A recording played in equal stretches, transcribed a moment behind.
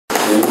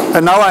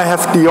And now I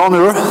have the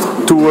honor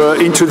to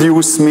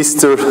introduce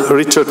Mr.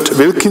 Richard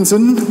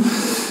Wilkinson.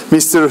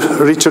 Mr.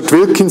 Richard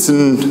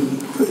Wilkinson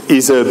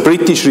is a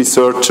British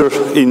researcher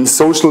in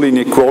social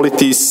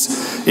inequalities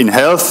in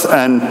health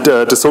and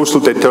the social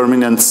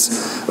determinants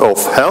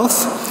of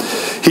health.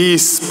 He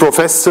is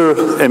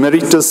Professor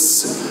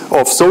Emeritus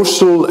of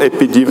Social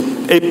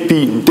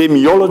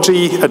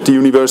Epidemiology at the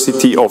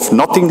University of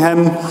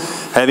Nottingham,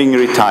 having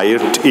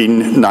retired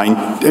in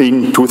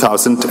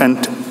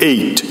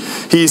 2008.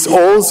 He is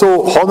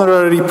also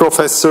Honorary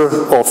Professor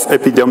of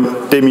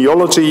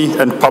Epidemiology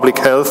and Public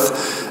Health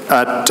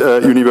at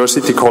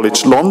University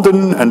College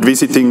London and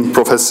visiting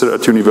professor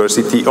at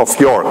University of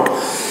York.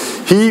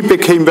 He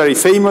became very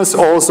famous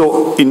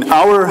also in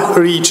our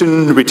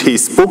region with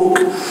his book,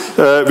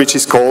 which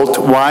is called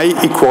Why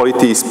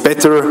Equality is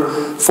Better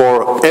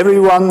for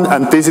Everyone,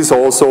 and this is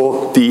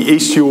also the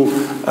issue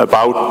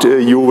about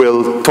you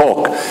will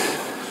talk.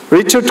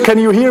 Richard, can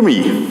you hear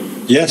me?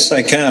 Yes,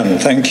 I can.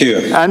 Thank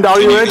you. And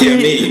are you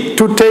ready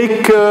to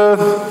take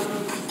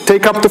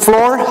up the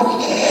floor?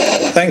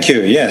 Thank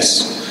you,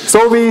 yes.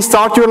 So we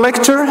start your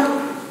lecture?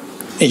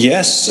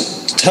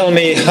 Yes. Tell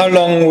me, how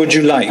long would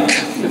you like?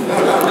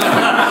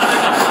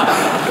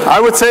 I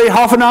would say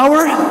half an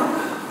hour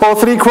or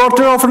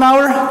 3/4 of an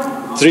hour.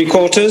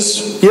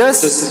 3/4?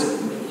 Yes.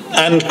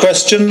 And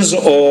questions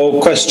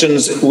or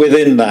questions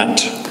within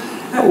that?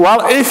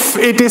 Well, if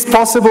it is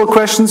possible,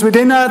 questions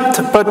within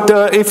that, but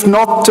if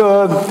not,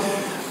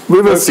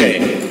 we will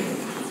see.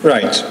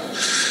 Right.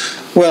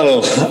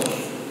 Well,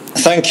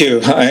 thank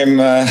you.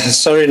 I'm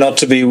sorry not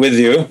to be with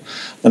you,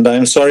 and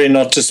I'm sorry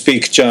not to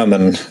speak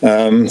German.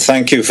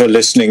 Thank you for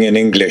listening in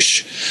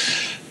English.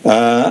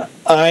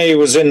 I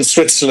was in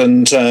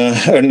Switzerland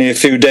only a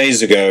few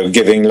days ago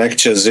giving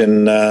lectures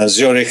in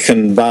Zurich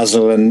and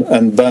Basel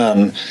and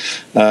Bern,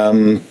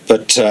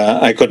 but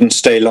I couldn't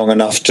stay long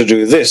enough to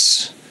do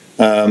this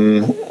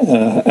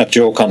at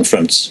your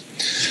conference.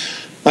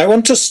 I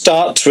want to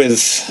start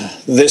with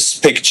this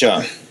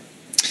picture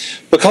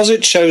because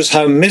it shows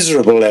how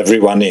miserable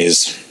everyone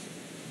is.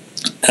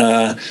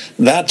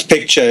 That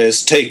picture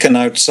is taken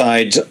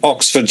outside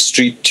Oxford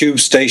Street Tube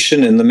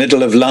Station in the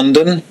middle of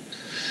London,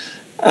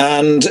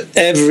 and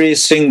every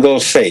single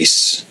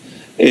face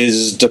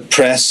is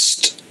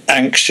depressed,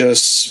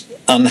 anxious,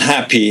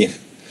 unhappy.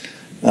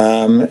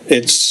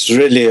 It's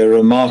really a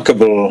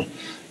remarkable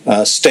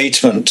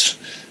statement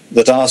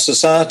that our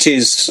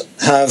societies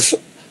have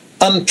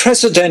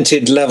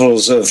unprecedented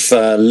levels of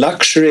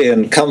luxury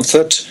and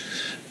comfort,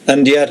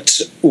 and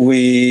yet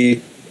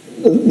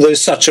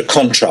there's such a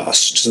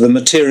contrast, the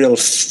material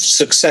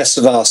success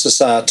of our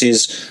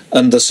societies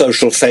and the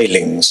social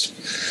failings.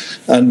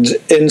 And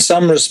in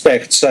some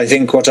respects, I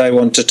think what I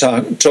want to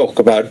talk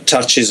about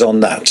touches on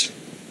that.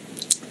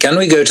 Can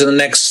we go to the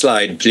next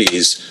slide,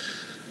 please?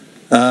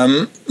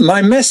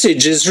 My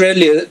message is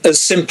really as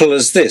simple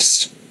as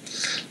this.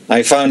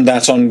 I found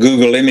that on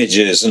Google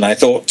Images, and I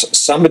thought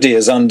somebody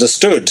has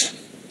understood.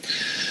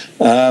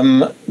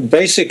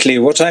 Basically,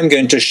 what I'm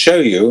going to show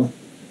you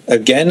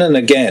again and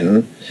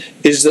again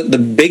is that the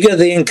bigger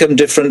the income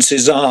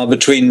differences are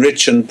between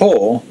rich and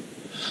poor,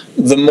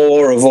 the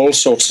more of all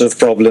sorts of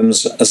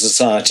problems a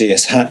society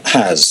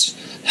has,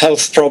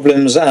 health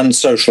problems and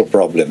social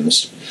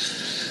problems.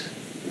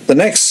 The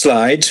next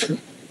slide.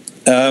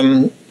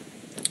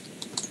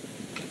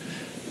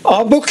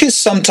 Our book is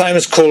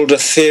sometimes called A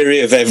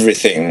Theory of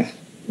Everything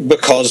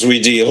because we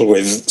deal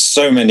with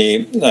so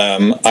many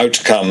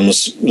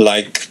outcomes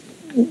like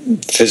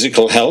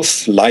physical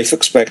health, life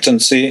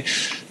expectancy,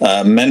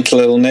 mental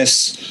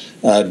illness,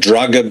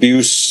 drug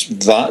abuse,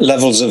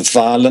 levels of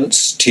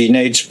violence,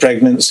 teenage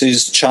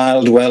pregnancies,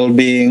 child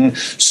well-being,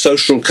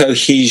 social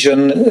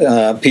cohesion,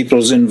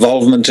 people's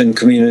involvement in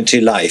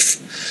community life.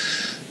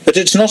 But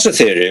it's not a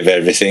theory of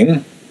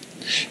everything.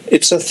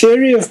 It's a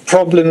theory of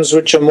problems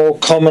which are more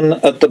common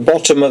at the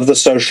bottom of the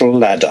social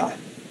ladder.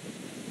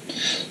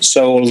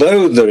 So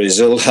although there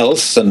is ill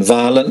health and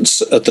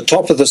violence at the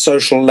top of the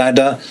social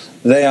ladder,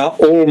 they are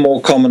all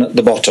more common at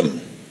the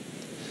bottom.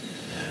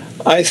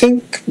 I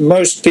think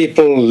most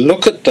people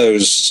look at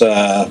those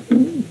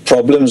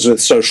problems with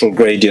social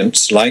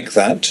gradients like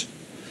that,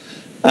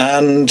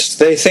 and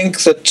they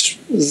think that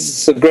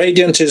the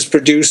gradient is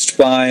produced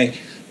by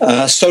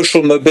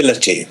social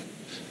mobility,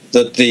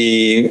 that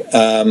the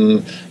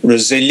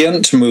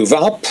resilient move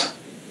up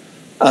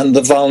and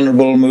the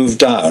vulnerable move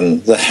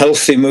down, the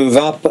healthy move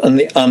up and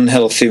the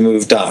unhealthy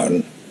move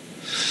down.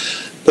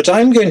 But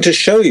I'm going to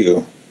show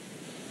you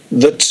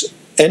that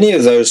any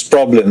of those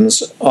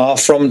problems are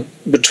from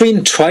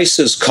between twice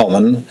as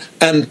common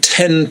and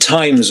 10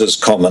 times as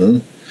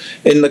common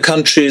in the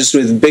countries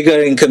with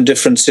bigger income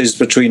differences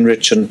between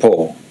rich and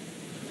poor.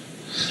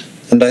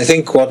 And I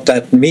think what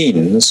that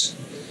means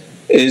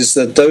is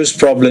that those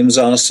problems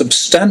are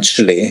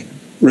substantially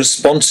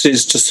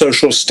responses to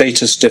social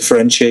status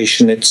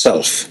differentiation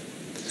itself.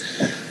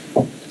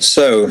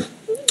 So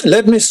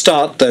let me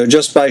start, though,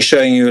 just by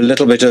showing you a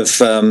little bit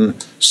of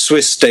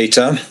Swiss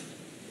data.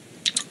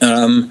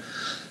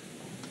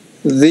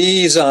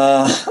 These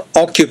are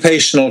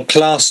occupational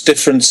class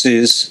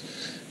differences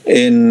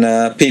in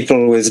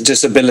people with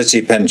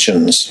disability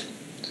pensions.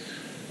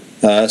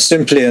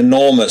 Simply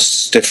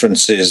enormous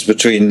differences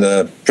between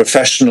the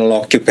professional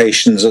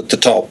occupations at the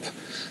top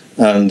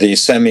and the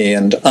semi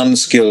and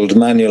unskilled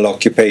manual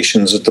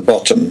occupations at the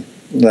bottom.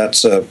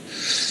 That's a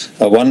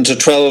 1 to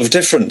 12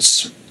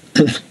 difference.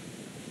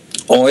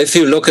 Or if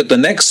you look at the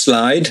next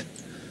slide,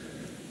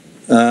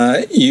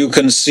 you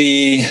can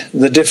see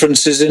the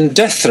differences in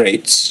death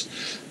rates.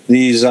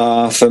 These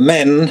are for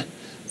men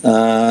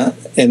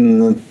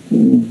in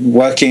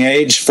working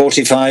age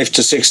 45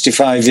 to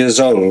 65 years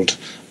old,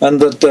 and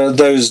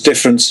those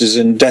differences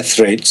in death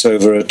rates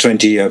over a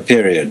 20-year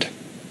period.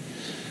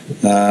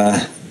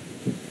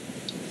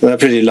 They're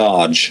pretty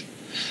large.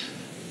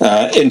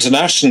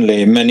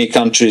 Internationally, many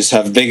countries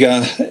have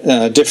bigger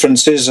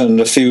differences and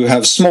a few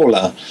have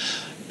smaller.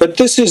 But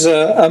this is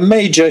a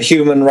major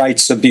human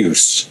rights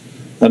abuse.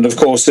 And of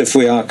course, if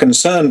we are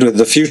concerned with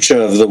the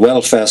future of the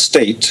welfare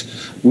state,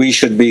 we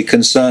should be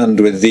concerned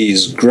with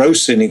these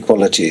gross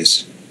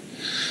inequalities.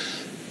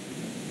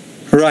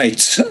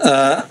 Right,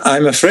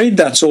 I'm afraid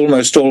that's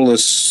almost all the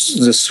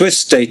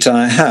Swiss data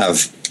I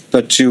have,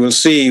 but you will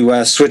see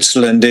where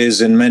Switzerland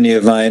is in many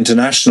of my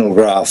international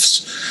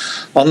graphs.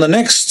 On the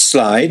next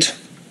slide,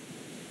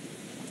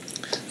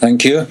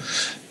 thank you,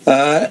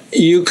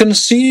 you can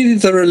see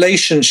the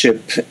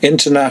relationship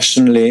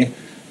internationally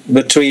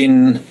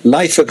between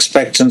life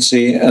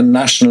expectancy and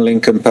national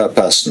income per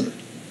person.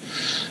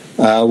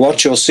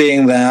 What you're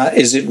seeing there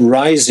is it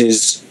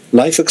rises,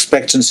 life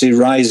expectancy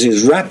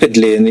rises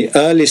rapidly in the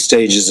early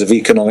stages of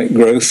economic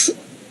growth,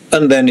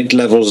 and then it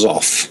levels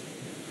off.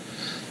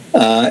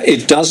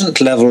 It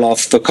doesn't level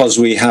off because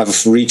we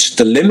have reached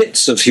the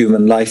limits of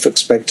human life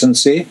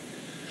expectancy.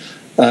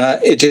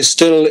 It is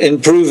still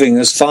improving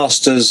as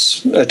fast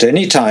as at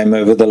any time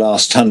over the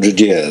last 100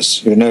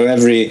 years. You know,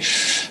 every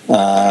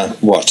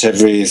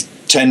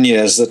 10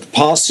 years that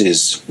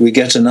passes, we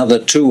get another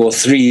 2 or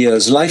 3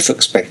 years life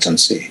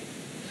expectancy.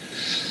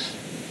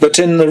 But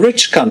in the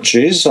rich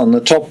countries, on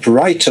the top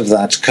right of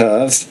that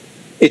curve,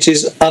 it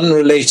is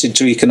unrelated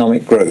to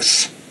economic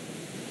growth.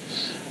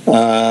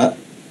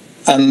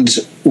 And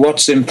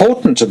what's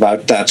important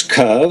about that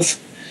curve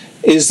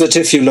is that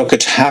if you look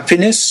at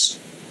happiness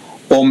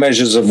or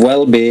measures of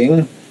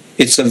well-being,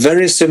 it's a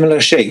very similar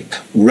shape.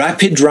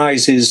 Rapid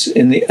rises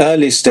in the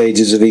early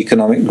stages of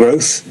economic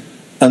growth,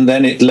 and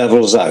then it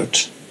levels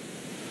out.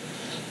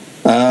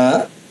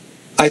 I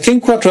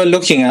think what we're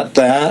looking at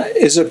there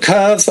is a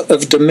curve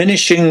of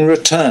diminishing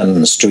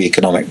returns to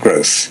economic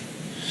growth.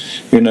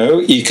 You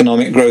know,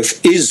 economic growth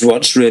is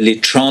what's really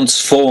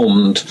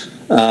transformed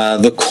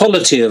the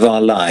quality of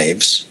our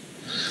lives.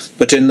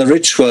 But in the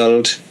rich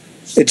world,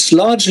 it's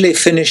largely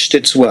finished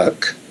its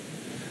work.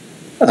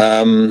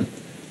 In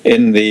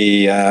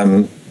the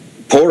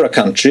poorer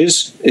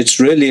countries, it's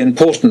really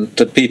important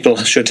that people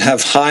should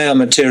have higher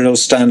material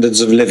standards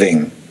of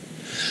living.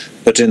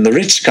 But in the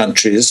rich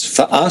countries,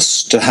 for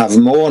us to have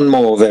more and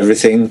more of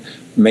everything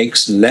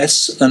makes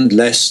less and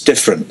less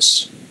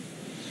difference.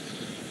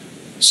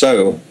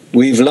 So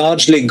we've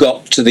largely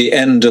got to the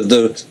end of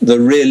the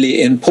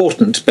really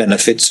important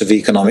benefits of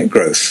economic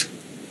growth.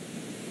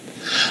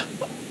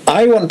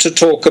 I want to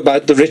talk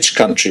about the rich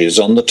countries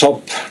on the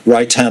top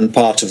right-hand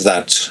part of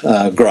that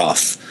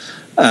graph.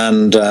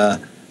 And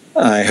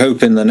I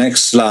hope in the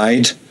next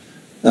slide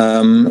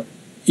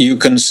you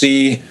can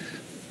see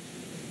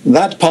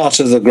that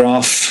part of the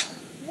graph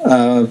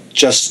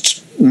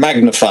just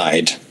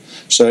magnified.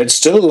 So it's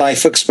still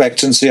life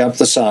expectancy up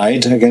the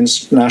side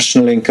against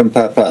national income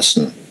per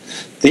person.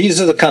 These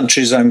are the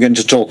countries I'm going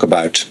to talk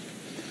about.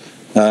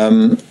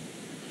 And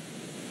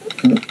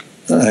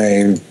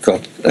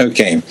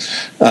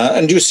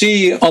you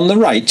see on the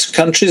right,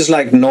 countries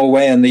like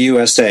Norway and the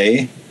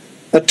USA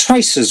are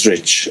twice as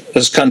rich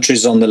as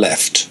countries on the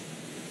left.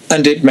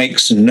 And it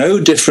makes no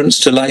difference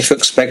to life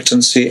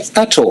expectancy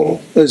at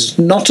all. There's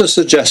not a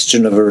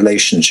suggestion of a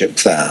relationship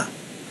there.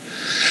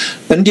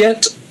 And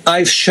yet,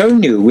 I've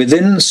shown you,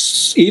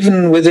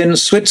 even within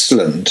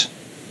Switzerland,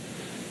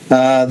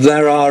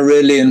 there are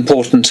really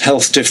important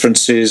health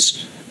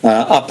differences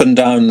up and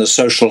down the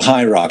social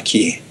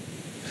hierarchy.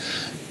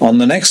 On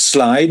the next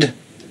slide,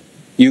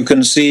 you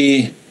can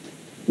see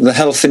the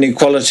health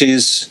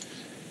inequalities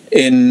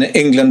in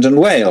England and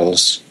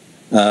Wales.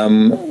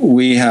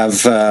 We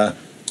have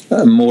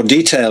more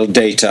detailed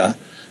data.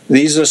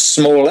 These are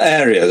small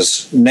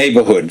areas,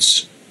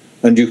 neighbourhoods,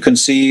 and you can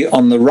see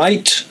on the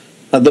right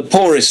are the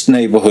poorest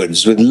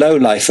neighbourhoods with low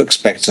life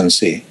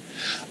expectancy,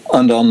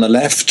 and on the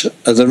left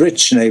are the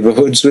rich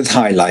neighbourhoods with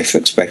high life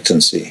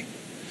expectancy.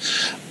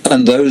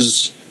 And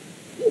those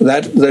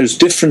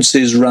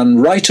differences run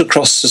right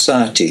across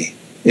society.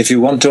 If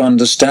you want to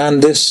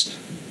understand this,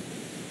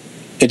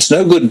 it's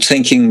no good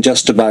thinking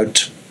just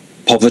about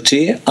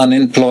poverty,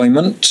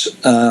 unemployment,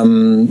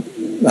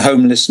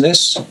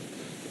 homelessness.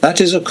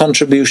 That is a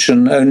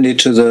contribution only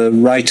to the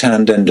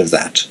right-hand end of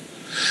that.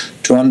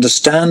 To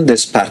understand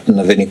this pattern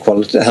of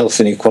health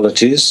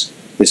inequalities,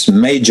 this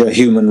major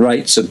human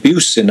rights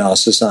abuse in our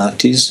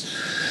societies,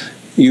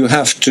 you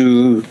have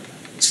to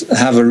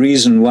have a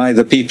reason why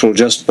the people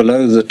just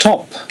below the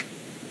top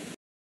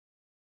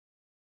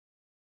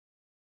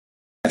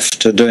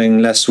are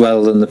doing less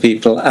well than the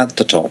people at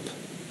the top.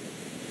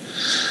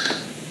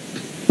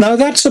 Now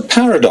that's a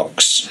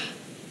paradox.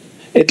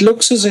 It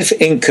looks as if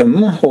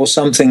income, or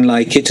something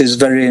like it, is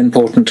very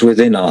important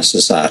within our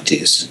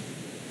societies.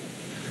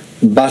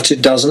 But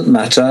it doesn't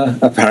matter,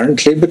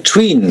 apparently,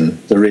 between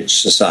the rich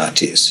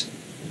societies.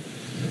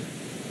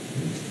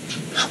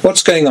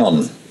 What's going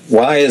on?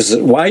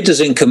 Why does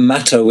income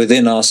matter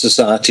within our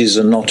societies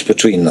and not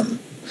between them?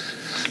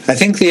 I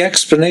think the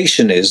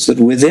explanation is that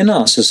within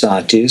our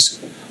societies,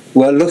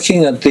 we're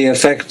looking at the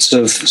effects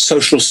of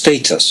social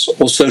status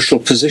or social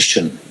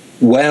position,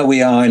 where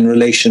we are in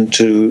relation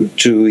to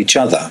each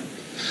other,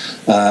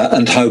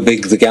 and how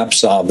big the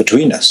gaps are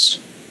between us.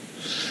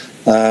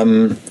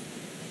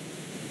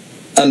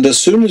 And as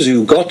soon as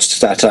you've got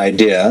that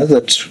idea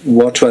that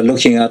what we're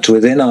looking at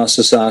within our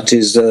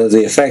societies are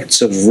the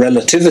effects of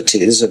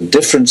relativities, of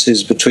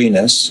differences between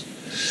us,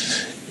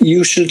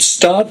 you should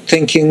start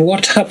thinking,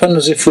 what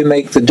happens if we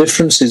make the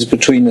differences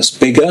between us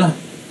bigger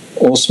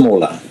or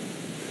smaller?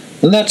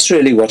 And that's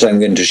really what I'm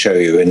going to show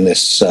you in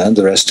this,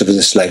 the rest of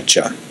this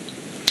lecture.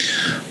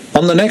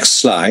 On the next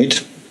slide,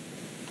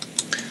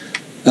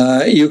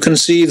 you can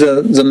see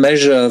the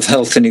measure of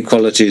health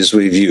inequalities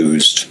we've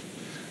used.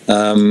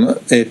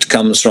 It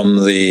comes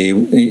from the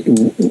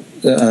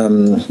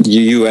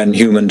UN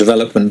Human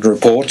Development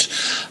Report,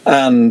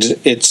 and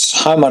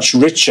it's how much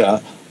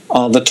richer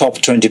are the top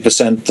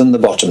 20% than the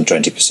bottom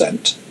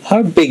 20%.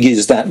 How big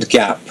is that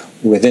gap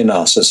within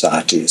our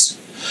societies?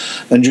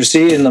 And you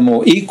see in the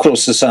more equal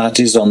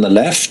societies on the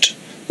left,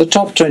 the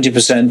top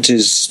 20%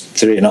 is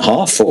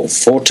 3.5 or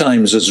 4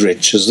 times as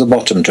rich as the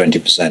bottom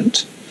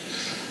 20%.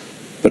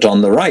 But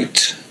on the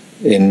right,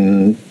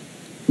 in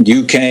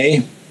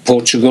UK,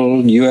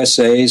 Portugal,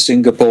 USA,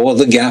 Singapore,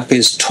 the gap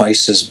is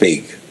twice as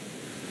big.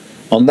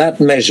 On that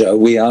measure,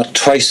 we are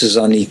twice as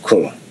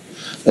unequal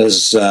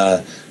as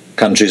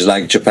countries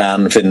like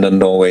Japan, Finland,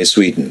 Norway,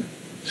 Sweden.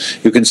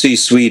 You can see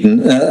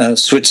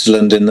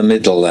Switzerland in the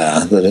middle there,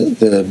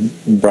 the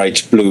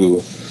bright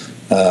blue,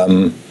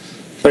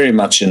 very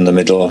much in the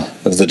middle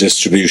of the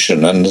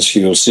distribution. And as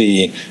you'll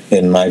see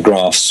in my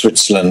graph,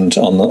 Switzerland,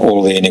 on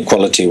all the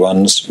inequality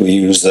ones, we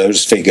use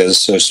those figures,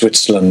 so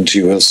Switzerland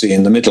you will see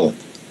in the middle.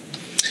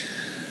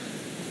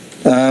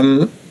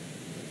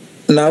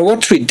 Now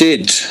what we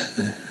did,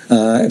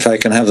 if I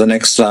can have the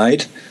next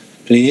slide,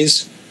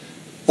 please,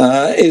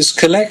 is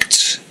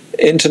collect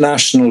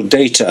international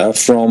data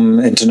from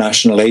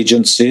international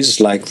agencies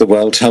like the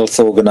World Health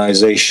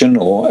Organization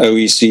or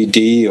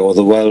OECD or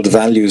the World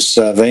Values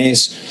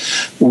Surveys.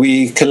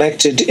 We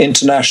collected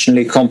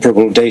internationally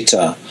comparable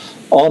data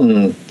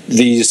on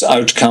these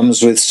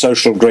outcomes with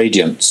social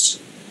gradients,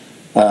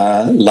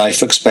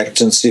 life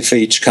expectancy for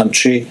each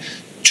country,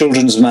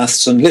 children's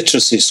maths and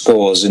literacy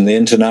scores in the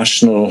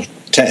international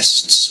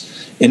tests,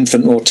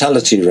 infant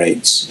mortality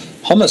rates,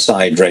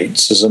 homicide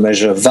rates as a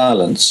measure of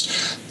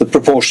violence, the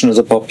proportion of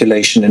the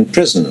population in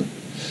prison,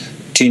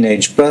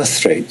 teenage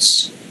birth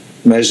rates,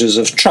 measures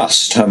of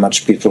trust, how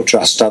much people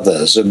trust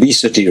others,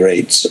 obesity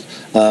rates,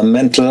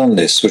 mental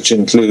illness, which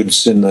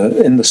includes in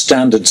the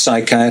standard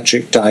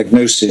psychiatric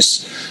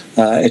diagnosis,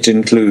 it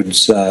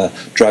includes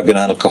drug and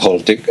alcohol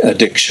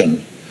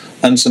addiction,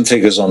 and some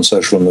figures on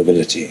social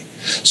mobility.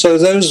 So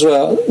those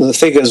were the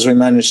figures we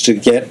managed to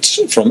get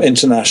from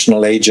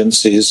international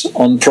agencies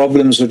on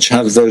problems which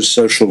have those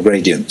social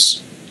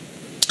gradients.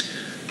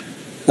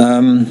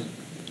 And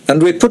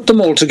we put them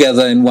all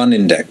together in one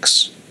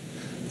index.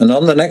 And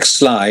on the next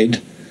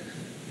slide,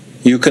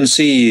 you can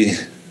see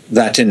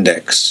that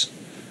index.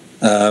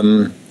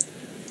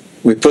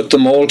 We put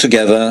them all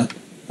together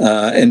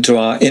into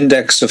our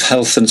index of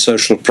health and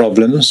social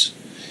problems.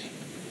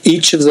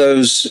 Each of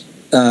those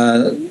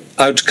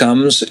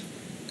outcomes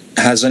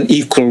has an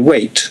equal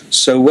weight.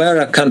 So where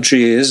a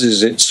country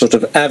is its sort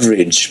of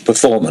average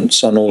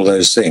performance on all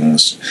those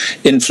things,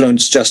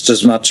 influenced just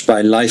as much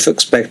by life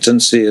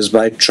expectancy as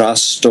by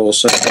trust or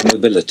social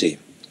mobility.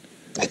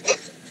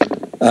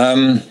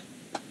 And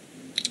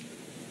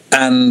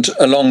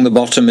along the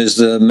bottom is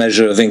the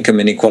measure of income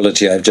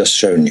inequality I've just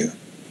shown you.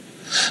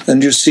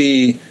 And you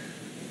see,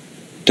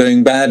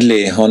 doing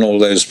badly on all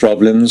those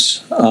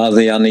problems are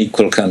the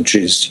unequal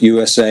countries,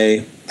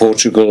 USA,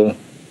 Portugal,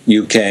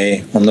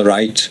 UK on the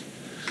right,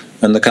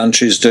 and the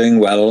countries doing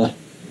well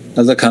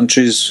are the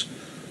countries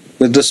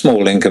with the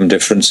small income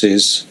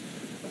differences,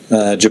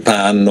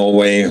 Japan,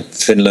 Norway,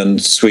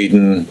 Finland,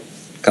 Sweden,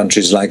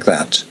 countries like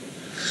that.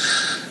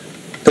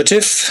 But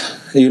if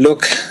you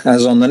look,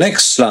 as on the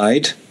next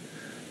slide,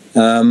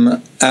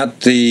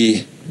 at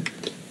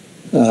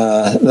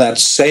that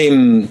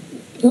same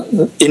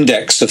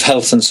index of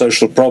health and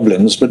social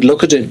problems, but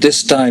look at it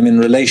this time in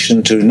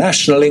relation to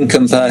national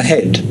income per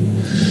head,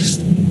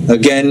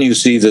 again you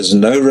see there's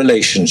no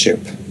relationship.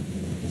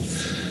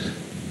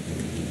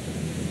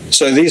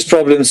 So these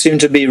problems seem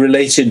to be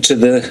related to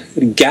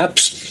the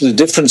gaps, the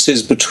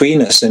differences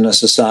between us in a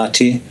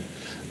society,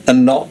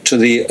 and not to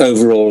the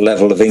overall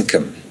level of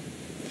income.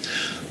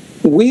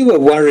 We were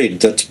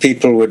worried that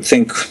people would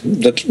think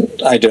that,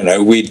 I don't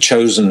know, we'd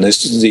chosen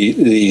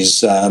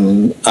these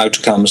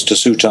outcomes to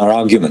suit our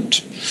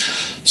argument.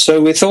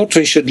 So we thought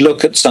we should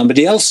look at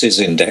somebody else's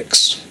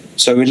index.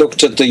 So we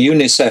looked at the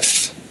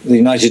UNICEF, the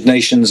United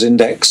Nations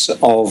Index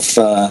of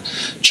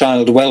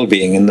Child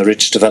Wellbeing in the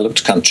rich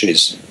developed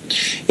countries.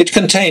 It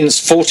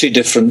contains 40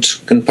 different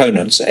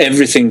components.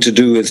 Everything to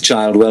do with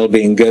child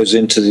well-being goes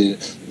into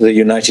the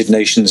United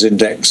Nations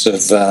Index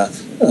of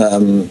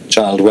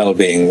Child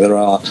Well-being. There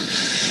are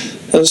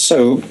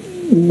so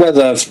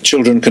whether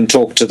children can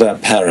talk to their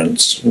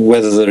parents,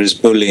 whether there is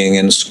bullying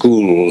in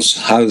schools,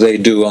 how they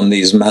do on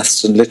these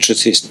maths and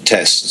literacy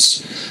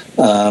tests,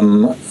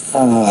 what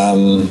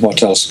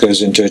else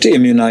goes into it?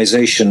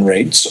 Immunization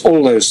rates,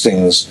 all those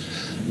things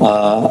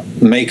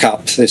make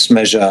up this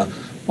measure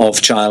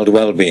of child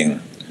well-being.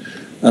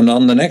 And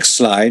on the next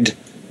slide,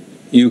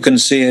 you can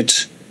see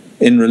it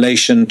in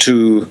relation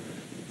to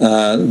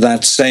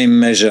that same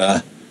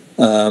measure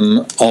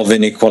of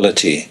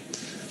inequality.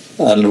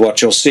 And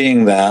what you're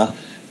seeing there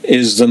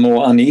is the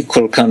more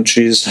unequal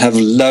countries have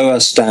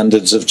lower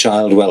standards of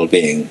child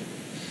well-being.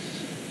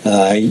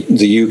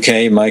 The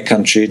UK, my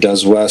country,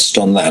 does worst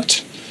on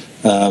that.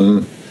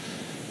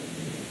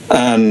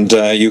 And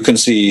you can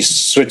see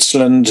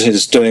Switzerland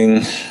is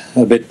doing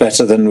a bit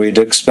better than we'd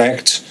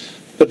expect,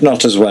 but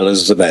not as well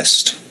as the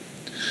best.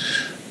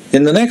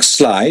 In the next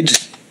slide,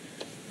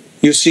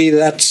 you see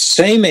that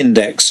same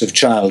index of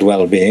child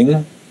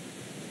well-being,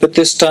 but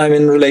this time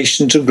in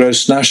relation to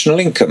gross national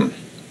income.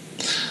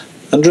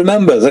 And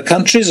remember, the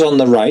countries on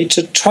the right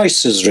are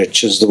twice as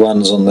rich as the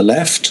ones on the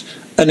left,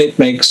 and it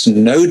makes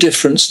no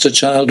difference to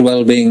child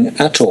well-being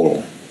at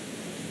all.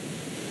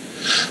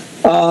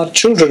 Our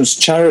children's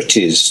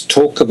charities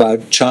talk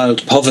about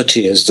child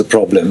poverty as the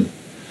problem,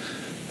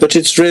 but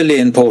it's really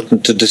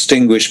important to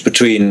distinguish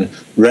between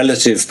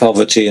relative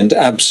poverty and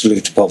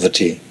absolute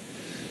poverty.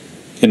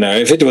 You know,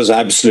 if it was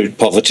absolute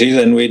poverty,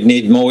 then we'd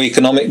need more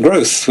economic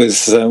growth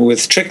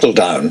with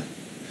trickle-down.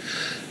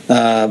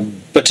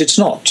 But it's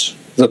not.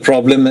 The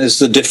problem is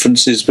the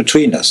differences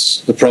between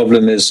us. The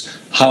problem is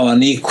how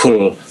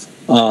unequal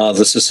are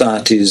the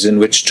societies in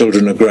which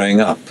children are growing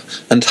up,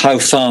 and how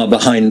far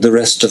behind the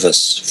rest of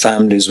us,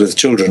 families with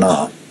children,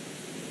 are.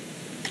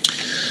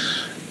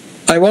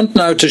 I want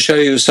now to show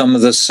you some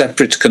of the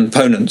separate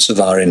components of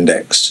our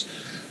index.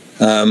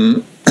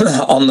 On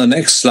the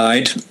next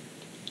slide,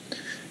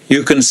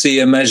 you can see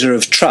a measure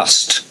of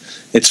trust.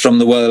 It's from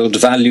the World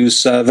Values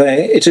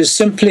Survey. It is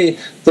simply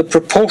the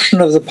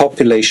proportion of the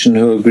population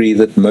who agree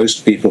that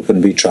most people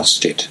can be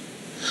trusted.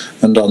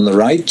 And on the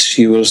right,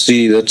 you will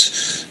see that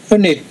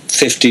only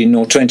 15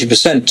 or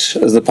 20%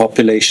 of the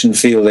population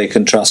feel they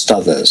can trust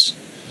others.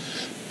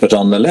 But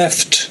on the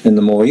left, in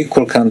the more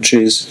equal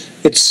countries,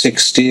 it's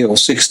 60 or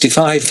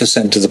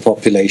 65% of the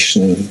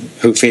population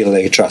who feel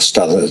they can trust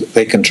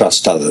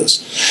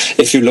others.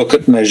 If you look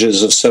at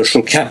measures of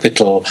social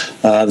capital,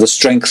 the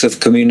strength of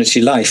community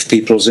life,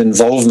 people's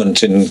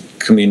involvement in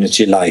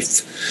community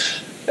life,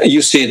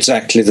 you see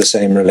exactly the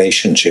same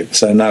relationship.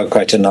 So now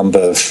quite a number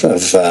of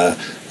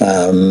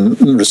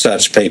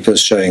research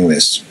papers showing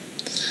this.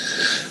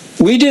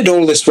 We did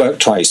all this work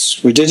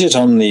twice. We did it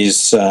on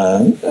these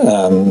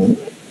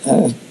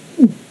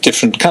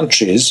different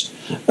countries,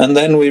 and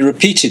then we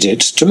repeated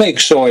it to make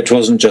sure it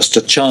wasn't just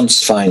a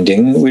chance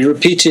finding. We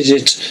repeated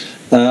it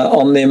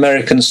on the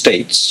American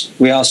states.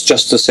 We asked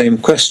just the same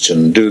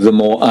question: do the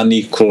more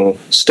unequal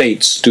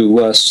states do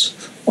worse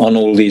on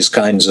all these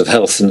kinds of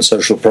health and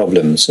social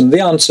problems? And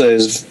the answer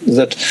is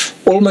that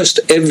almost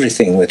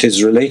everything that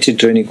is related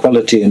to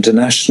inequality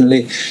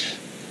internationally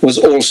was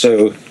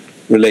also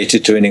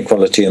related to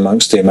inequality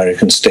amongst the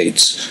American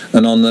states.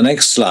 And on the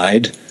next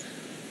slide,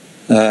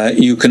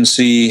 you can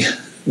see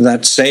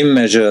that same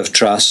measure of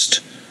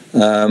trust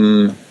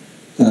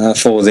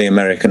for the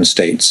American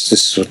states.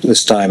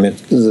 This time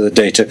the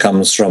data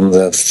comes from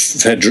the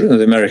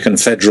American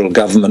federal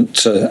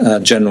government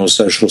General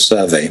Social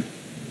Survey.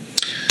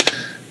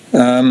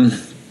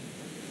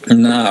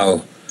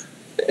 Now,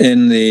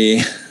 in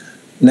the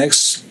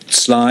next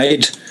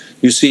slide,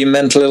 you see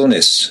mental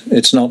illness.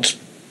 It's not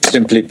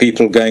simply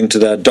people going to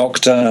their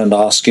doctor and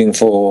asking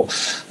for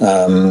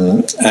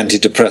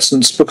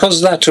antidepressants,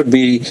 because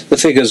the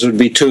figures would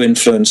be too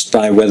influenced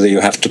by whether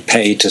you have to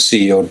pay to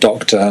see your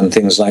doctor and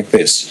things like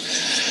this.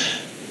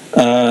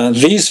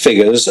 These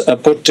figures are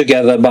put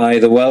together by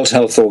the World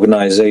Health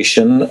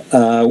Organization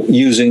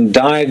using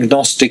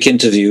diagnostic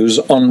interviews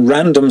on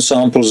random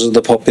samples of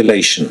the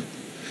population.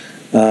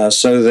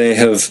 So they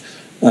have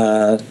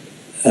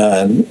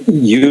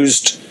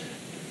used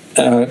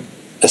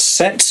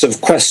sets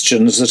of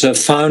questions that are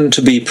found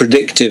to be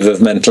predictive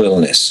of mental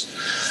illness.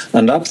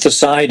 And up the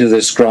side of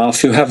this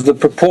graph, you have the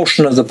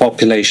proportion of the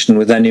population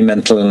with any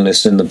mental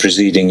illness in the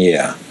preceding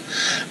year.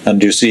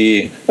 And you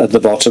see at the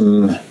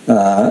bottom,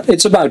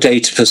 it's about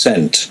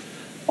 8%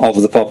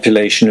 of the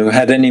population who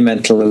had any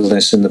mental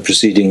illness in the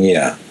preceding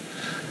year.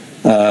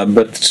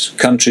 But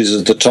countries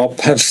at the top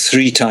have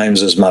 3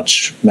 times as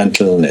much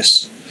mental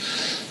illness.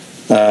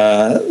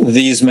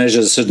 These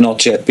measures had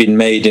not yet been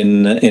made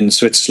in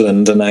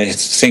Switzerland, and I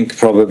think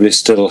probably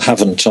still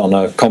haven't on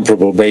a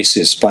comparable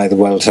basis by the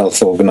World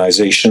Health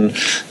Organization.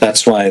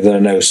 That's why there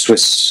are no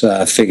Swiss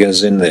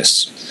figures in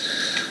this.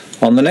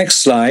 On the next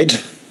slide,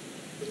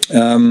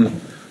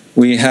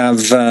 we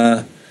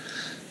have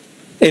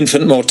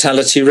infant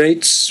mortality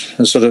rates,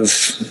 a sort of,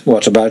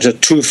 about a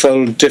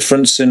 2-fold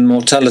difference in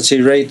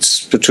mortality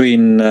rates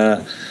between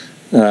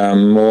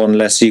more and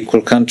less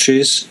equal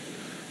countries.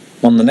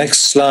 On the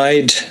next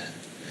slide,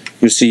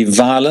 you see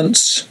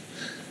violence.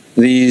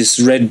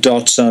 These red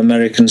dots are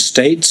American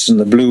states, and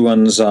the blue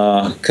ones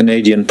are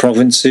Canadian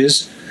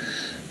provinces.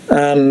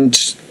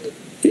 And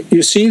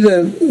you see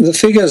the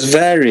figures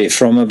vary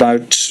from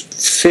about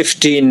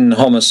 15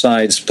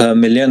 homicides per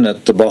million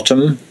at the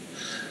bottom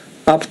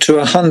up to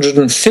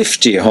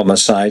 150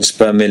 homicides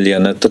per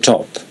million at the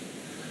top.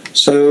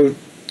 So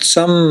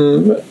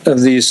some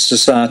of these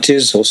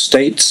societies or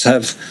states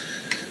have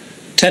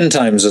 10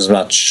 times as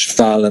much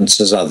violence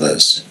as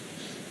others.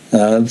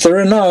 There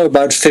are now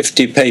about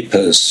 50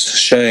 papers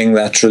showing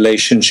that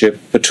relationship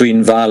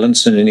between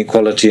violence and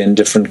inequality in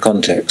different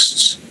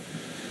contexts.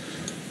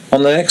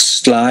 On the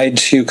next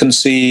slide, you can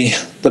see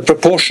the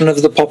proportion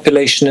of the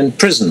population in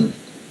prison,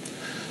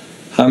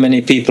 how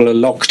many people are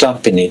locked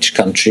up in each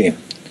country.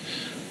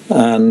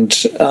 And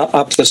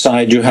up the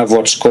side you have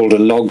what's called a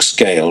log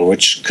scale,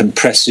 which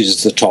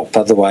compresses the top,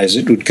 otherwise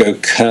it would go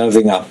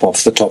curving up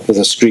off the top of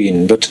the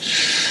screen. But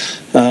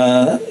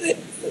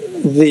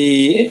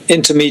the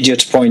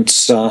intermediate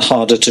points are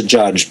harder to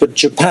judge, but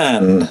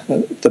Japan,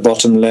 at the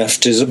bottom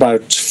left, is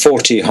about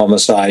 40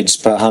 homicides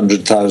per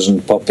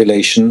 100,000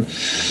 population,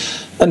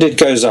 and it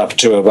goes up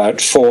to about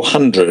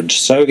 400.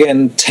 So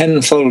again,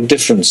 10-fold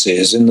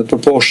differences in the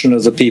proportion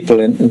of the people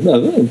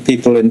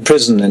in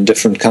prison in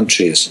different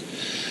countries.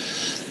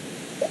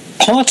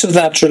 Part of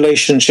that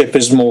relationship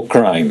is more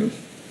crime,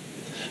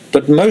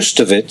 but most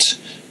of it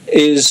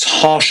is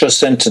harsher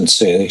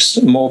sentences,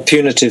 more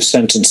punitive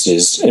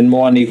sentences. In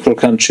more unequal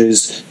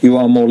countries, you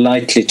are more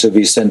likely to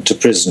be sent to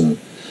prison.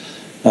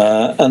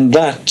 And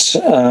that,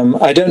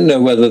 I don't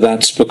know whether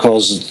that's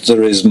because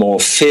there is more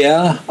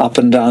fear up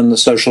and down the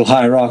social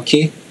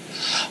hierarchy,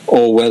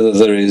 or whether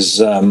there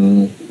is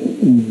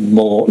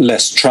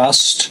less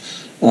trust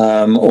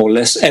or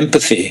less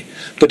empathy.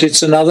 But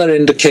it's another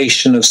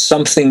indication of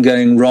something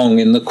going wrong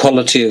in the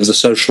quality of the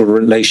social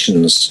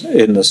relations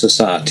in the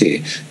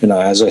society,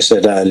 as I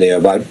said earlier,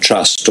 about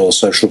trust or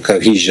social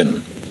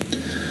cohesion.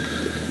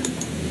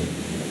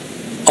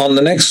 On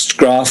the next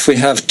graph, we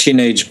have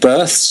teenage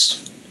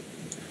births.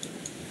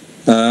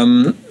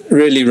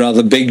 Really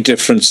rather big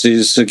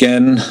differences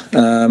again.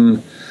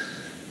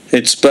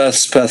 It's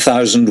births per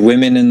 1,000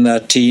 women in their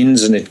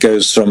teens, and it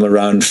goes from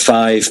around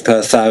 5 per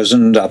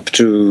 1,000 up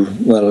to,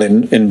 well,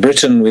 in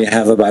Britain we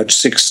have about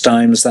 6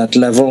 times that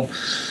level.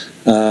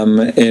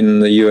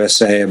 In the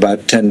USA,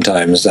 about 10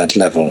 times that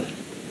level.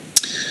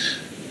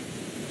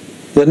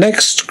 The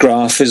next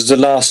graph is the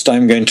last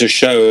I'm going to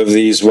show of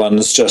these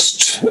ones,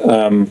 just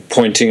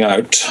pointing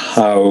out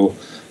how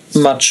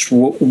much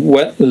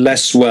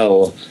less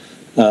well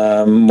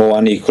more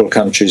unequal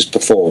countries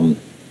perform.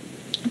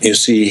 You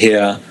see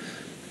here,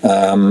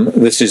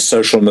 this is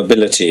social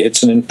mobility.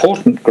 It's an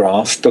important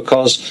graph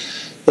because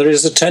there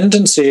is a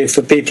tendency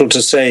for people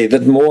to say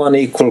that more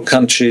unequal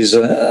countries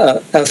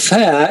are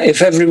fair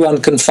if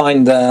everyone can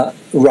find their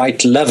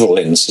right level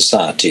in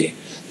society.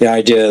 The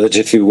idea that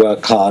if you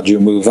work hard, you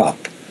move up.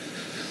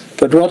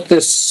 But what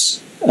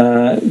this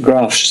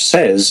graph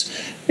says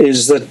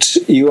is that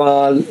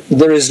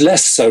there is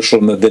less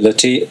social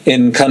mobility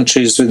in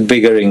countries with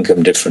bigger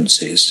income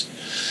differences.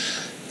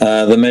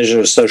 The measure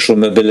of social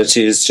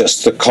mobility is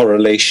just the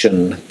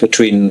correlation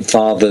between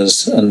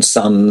fathers' and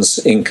sons'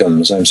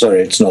 incomes. I'm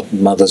sorry, it's not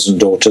mothers and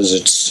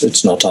daughters,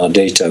 it's not our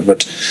data.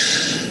 But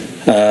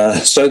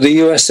so the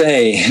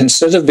USA,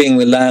 instead of being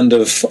the land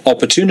of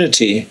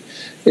opportunity,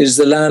 is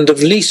the land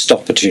of least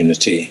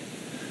opportunity.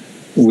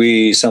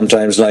 We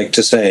sometimes like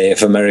to say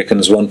if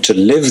Americans want to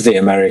live the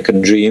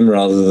American dream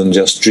rather than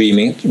just dream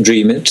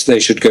it, they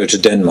should go to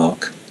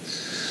Denmark.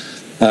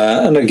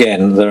 And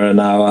again, there are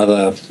now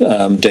other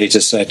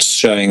data sets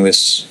showing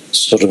this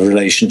sort of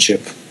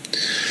relationship.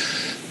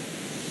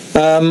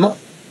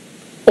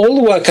 All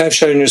the work I've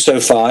shown you so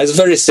far is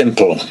very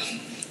simple,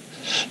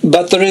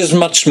 but there is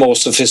much more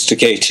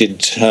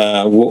sophisticated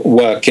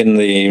work in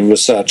the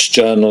research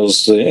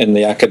journals, in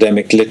the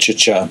academic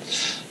literature.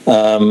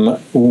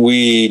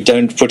 We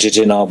don't put it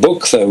in our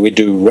book, though we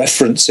do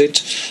reference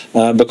it,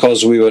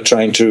 because we were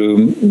trying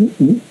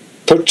to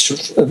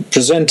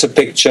present a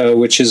picture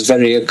which is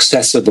very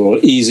accessible,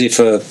 easy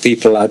for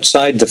people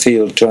outside the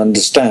field to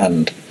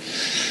understand.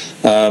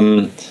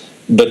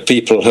 But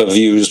people have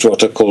used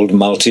what are called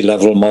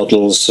multi-level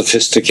models,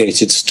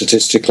 sophisticated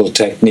statistical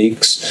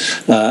techniques,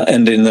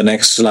 and in the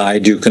next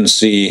slide you can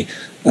see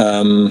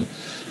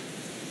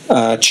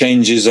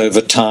changes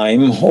over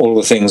time. All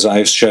the things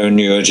I've shown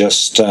you are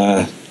just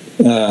a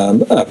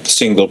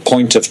single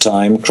point of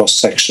time,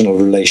 cross-sectional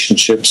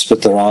relationships,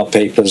 but there are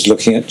papers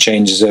looking at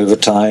changes over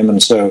time,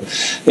 and so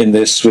in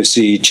this we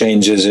see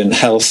changes in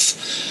health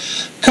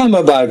come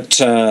about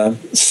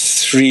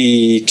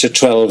 3 to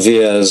 12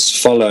 years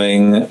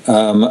following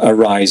a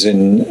rise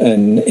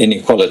in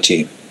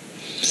inequality.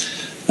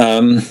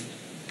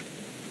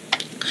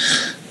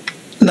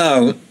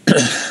 Now,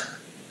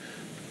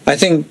 I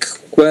think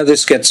where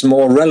this gets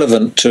more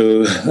relevant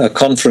to a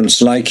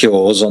conference like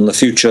yours on the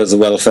future of the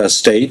welfare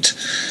state,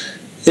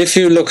 if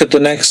you look at the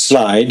next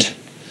slide,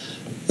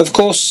 of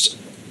course,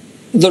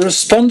 the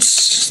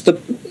response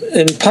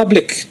in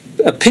public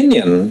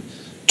opinion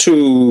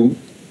to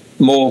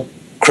more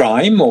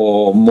crime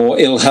or more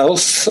ill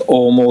health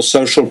or more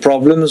social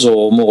problems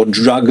or more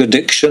drug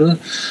addiction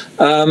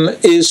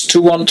is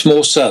to want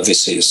more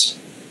services.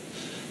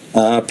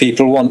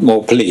 People want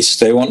more police,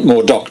 they want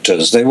more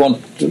doctors, they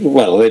want,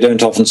 well, they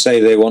don't often say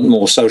they want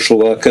more social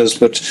workers,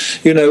 but,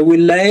 you know, we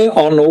lay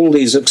on all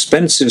these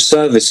expensive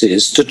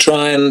services to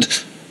try and,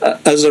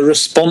 as a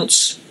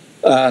response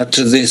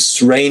to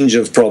this range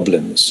of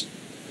problems.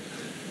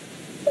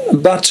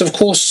 But, of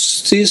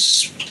course,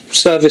 these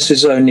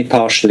services are only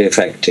partially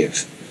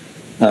effective.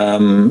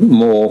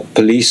 More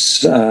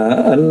police,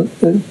 and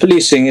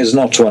policing is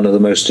not one of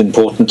the most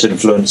important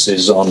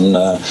influences on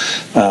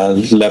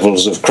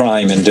levels of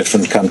crime in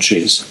different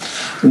countries,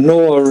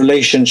 nor are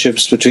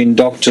relationships between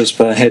doctors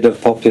per head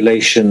of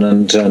population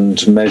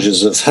and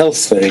measures of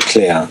health very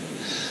clear.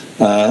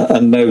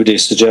 And nobody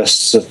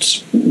suggests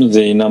that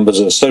the numbers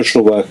of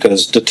social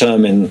workers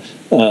determine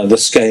the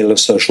scale of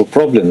social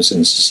problems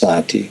in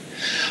society.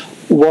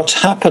 What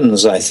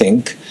happens, I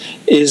think,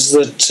 is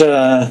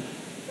that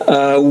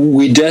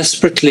we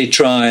desperately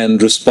try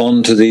and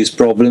respond to these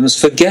problems,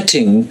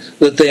 forgetting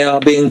that they are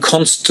being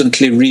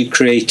constantly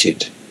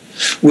recreated.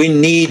 We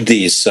need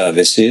these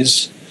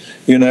services.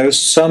 You know,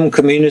 some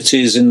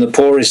communities in the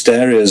poorest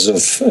areas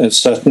of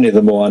certainly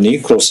the more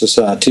unequal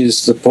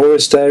societies, the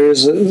poorest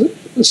areas,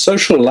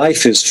 social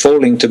life is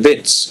falling to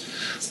bits.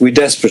 We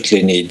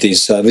desperately need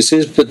these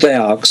services, but they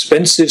are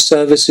expensive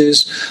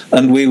services,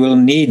 and we will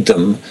need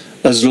them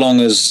as long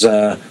as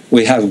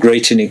we have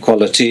great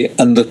inequality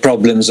and the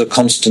problems are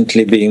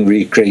constantly being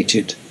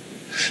recreated.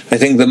 I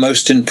think the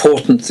most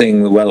important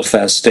thing the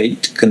welfare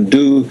state can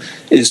do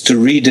is to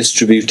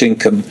redistribute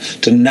income,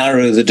 to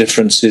narrow the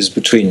differences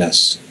between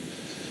us.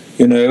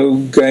 You know,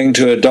 going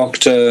to a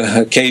doctor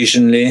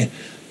occasionally,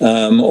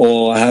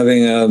 or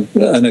having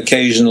an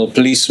occasional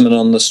policeman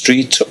on the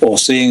street, or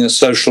seeing a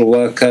social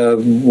worker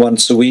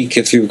once a week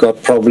if you've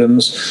got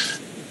problems,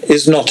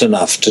 is not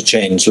enough to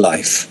change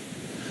life.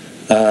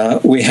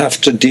 We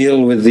have to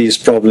deal with these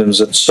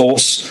problems at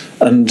source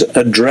and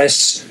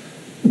address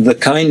the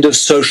kind of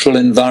social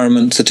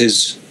environment that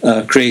is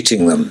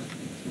creating them.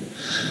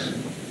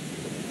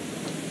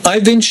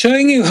 I've been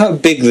showing you how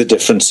big the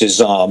differences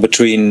are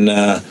between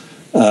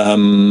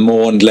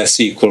more and less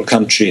equal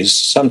countries.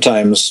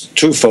 Sometimes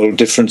twofold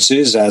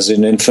differences, as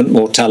in infant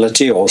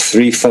mortality, or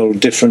threefold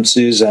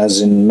differences,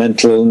 as in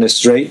mental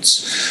illness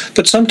rates,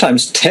 but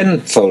sometimes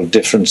tenfold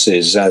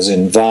differences, as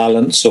in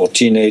violence or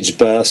teenage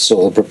births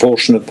or the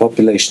proportion of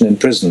population in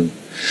prison.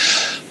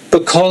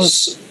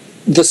 Because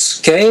the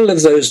scale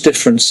of those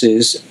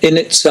differences in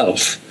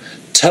itself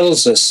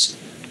tells us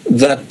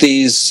that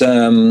these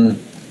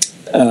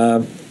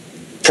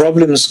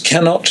problems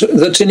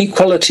that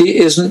inequality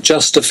isn't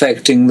just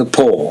affecting the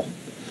poor.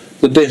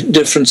 The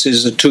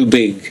differences are too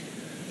big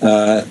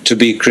to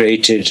be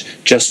created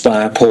just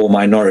by a poor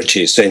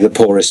minority, say the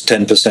poorest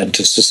 10%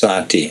 of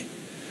society.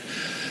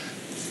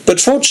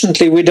 But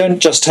fortunately, we don't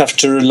just have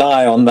to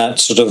rely on that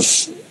sort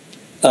of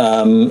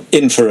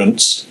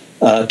inference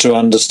to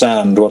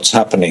understand what's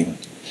happening.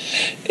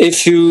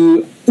 If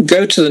you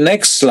go to the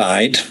next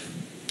slide,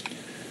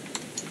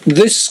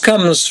 this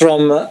comes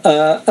from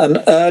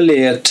an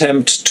early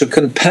attempt to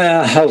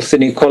compare health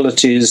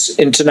inequalities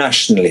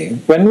internationally.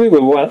 When we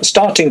were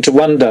starting to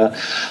wonder,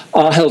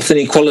 are health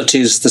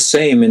inequalities the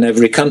same in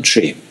every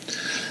country?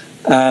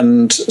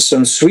 And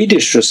some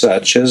Swedish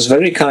researchers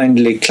very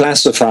kindly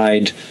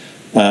classified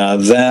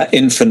their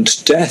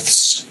infant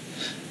deaths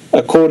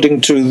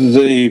according to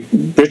the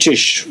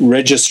British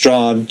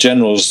Registrar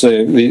General's,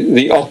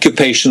 the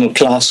occupational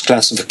class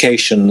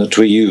classification that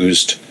we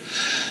used.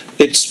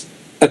 It's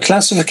a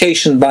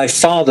classification by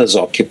father's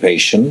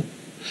occupation,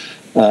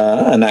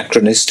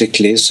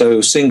 anachronistically, so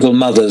single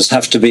mothers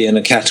have to be in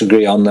a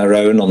category on their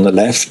own on the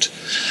left.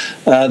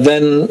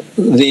 Then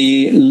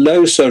the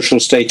low social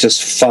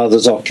status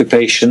father's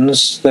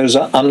occupations, those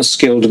are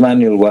unskilled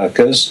manual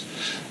workers.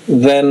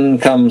 Then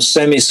come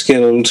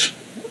semi-skilled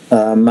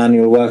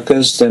manual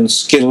workers, then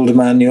skilled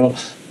manual,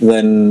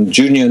 then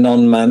junior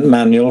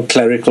non-manual,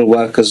 clerical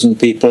workers and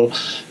people,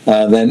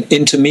 then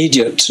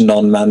intermediate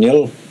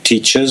non-manual,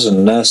 teachers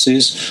and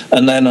nurses,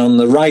 and then on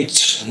the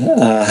right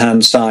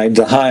hand side,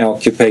 the high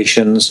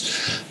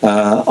occupations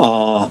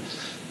are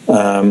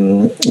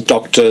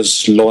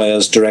doctors,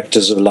 lawyers,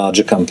 directors of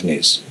larger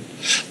companies.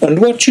 And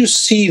what you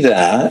see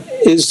there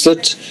is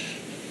that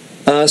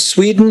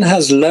Sweden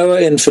has lower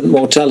infant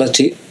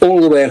mortality all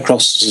the way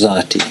across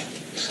society.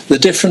 The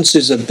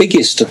differences are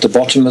biggest at the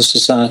bottom of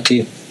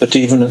society, but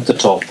even at the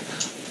top,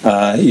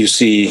 you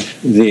see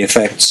the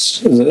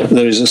effects.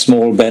 There is a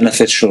small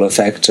beneficial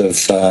effect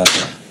of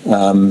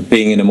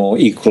being in a more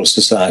equal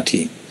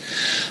society.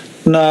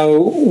 Now,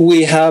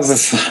 we have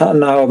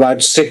now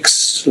about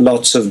 6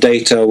 lots of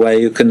data where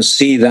you can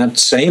see that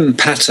same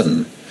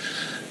pattern,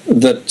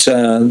 that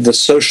the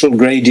social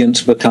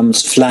gradient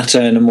becomes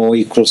flatter in a more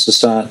equal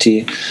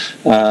society.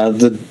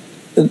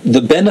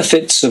 The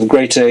benefits of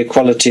greater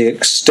equality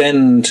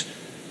extend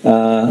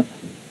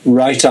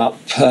right up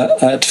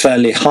at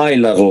fairly high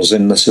levels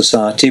in the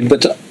society,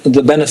 but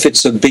the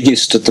benefits are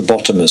biggest at the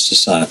bottom of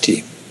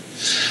society.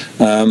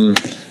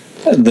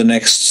 The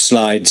next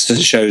slide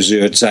shows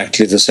you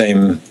exactly the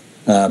same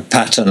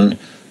pattern.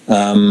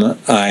 Can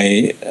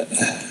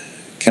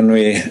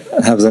we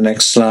have the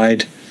next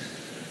slide?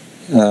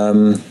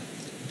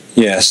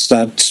 Yes,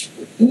 that.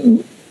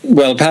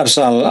 Well, perhaps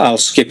I'll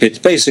skip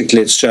it.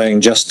 Basically, it's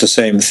showing just the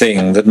same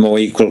thing, that more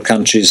equal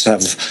countries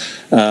have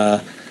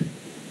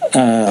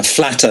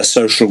flatter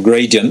social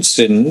gradients,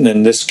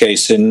 in this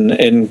case,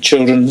 in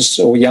children's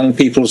or young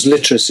people's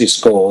literacy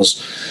scores.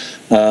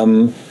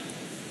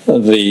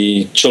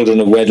 The children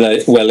of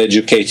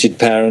well-educated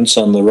parents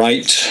on the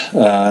right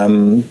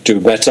do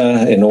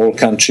better in all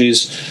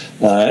countries.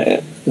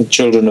 The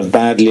children of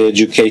badly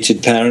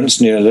educated parents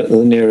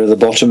nearer the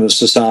bottom of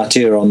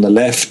society are on the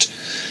left.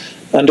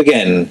 And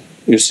again,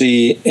 you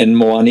see in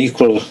more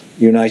unequal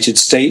United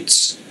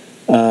States,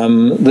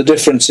 the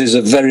differences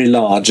are very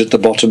large at the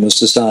bottom of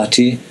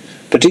society,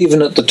 but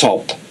even at the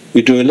top,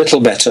 you do a little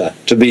better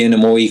to be in a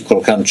more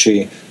equal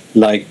country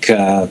like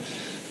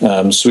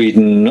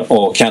Sweden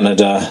or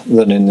Canada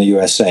than in the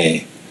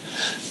USA.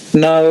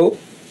 Now,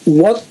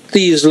 what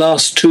these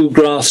last 2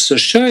 graphs are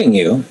showing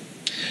you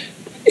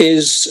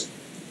is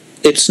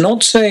it's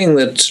not saying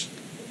that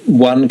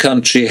one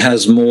country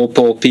has more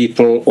poor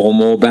people or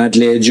more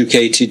badly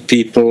educated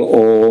people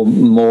or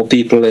more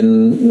people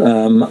in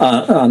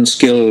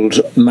unskilled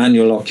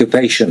manual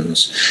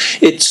occupations.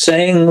 It's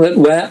saying that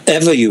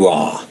wherever you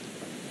are,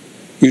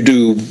 you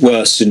do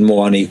worse in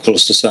more unequal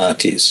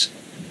societies.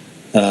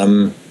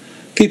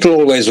 People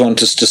always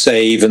want us to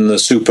say even the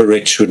super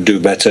rich would do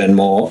better in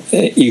more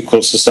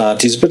equal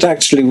societies, but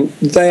actually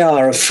they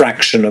are a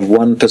fraction of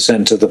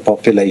 1% of the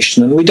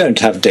population, and we don't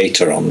have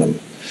data on them.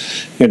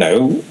 You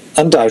know,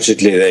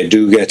 undoubtedly they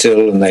do get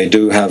ill and they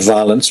do have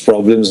violence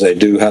problems, they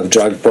do have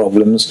drug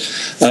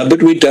problems,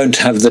 but we don't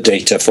have the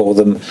data for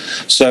them.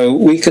 So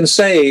we can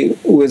say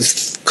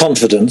with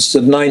confidence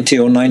that 90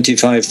 or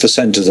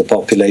 95% of the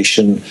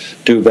population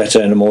do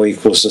better in a more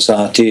equal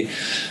society,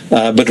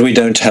 but we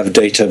don't have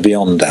data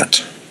beyond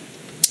that.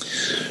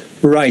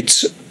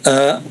 Right,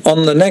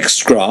 on the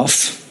next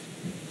graph,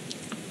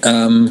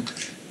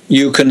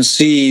 you can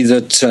see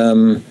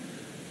that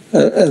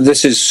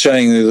this is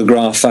showing you the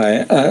graph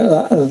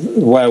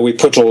where we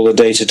put all the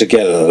data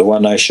together, the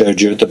one I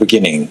showed you at the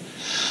beginning.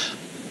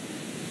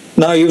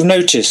 Now, you've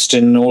noticed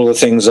in all the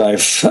things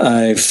I've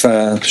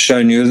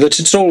shown you that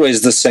it's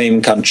always the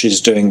same countries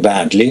doing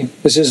badly.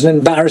 This is an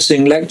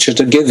embarrassing lecture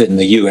to give in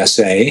the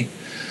USA,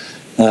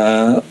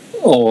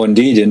 or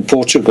indeed in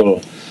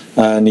Portugal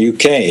and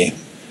UK.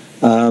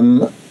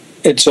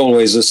 It's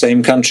always the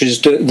same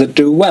countries that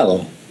do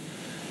well.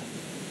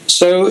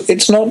 So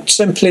it's not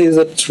simply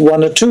that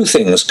 1 or 2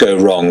 things go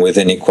wrong with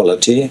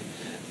inequality,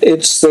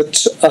 it's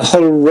that a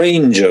whole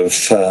range of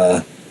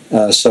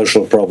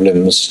social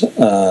problems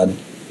are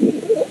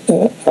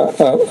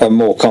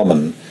more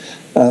common.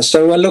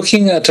 So we're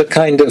looking at a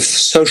kind of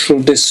social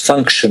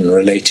dysfunction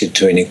related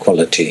to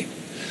inequality.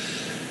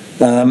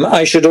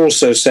 I should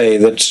also say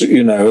that,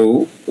 you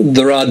know,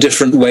 there are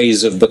different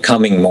ways of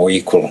becoming more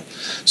equal.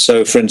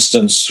 So, for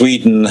instance,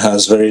 Sweden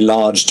has very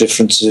large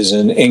differences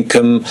in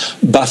income,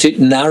 but it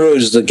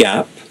narrows the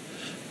gap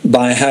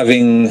by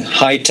having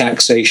high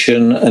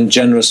taxation and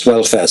generous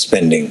welfare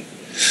spending.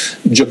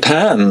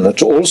 Japan,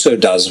 that also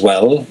does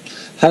well,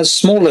 has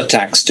smaller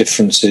tax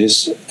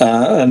differences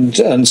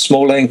and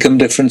smaller income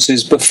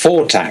differences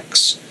before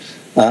tax,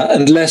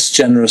 and less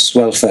generous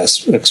welfare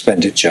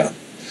expenditure.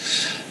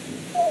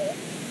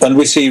 And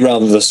we see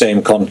rather the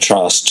same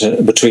contrast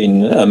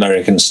between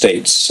American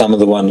states. Some of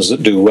the ones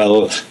that do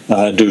well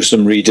do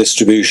some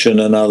redistribution,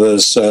 and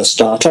others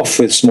start off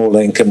with small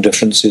income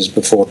differences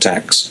before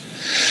tax.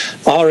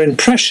 Our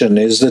impression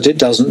is that it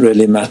doesn't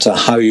really matter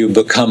how you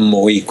become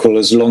more equal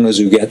as long as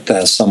you get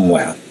there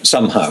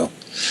somehow.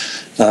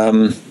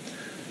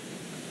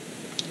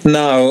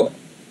 Now,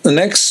 the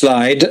next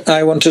slide,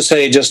 I want to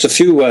say just a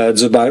few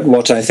words about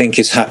what I think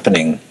is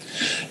happening.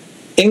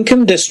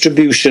 Income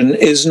distribution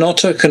is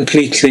not a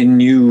completely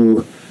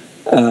new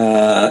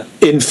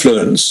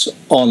influence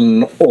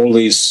on all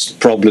these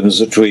problems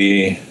that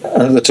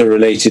are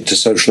related to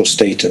social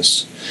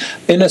status.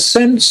 In a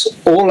sense,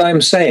 all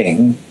I'm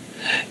saying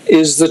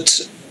is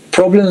that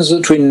problems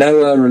that we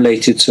know are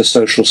related to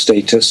social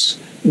status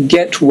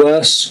get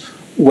worse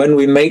when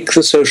we make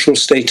the social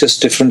status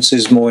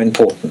differences more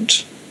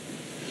important.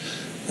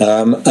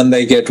 And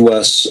they get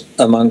worse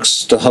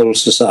amongst the whole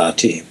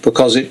society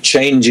because it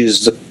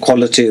changes the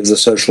quality of the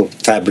social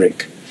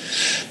fabric.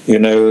 You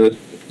know,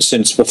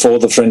 since before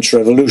the French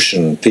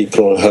Revolution,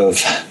 people have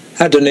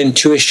had an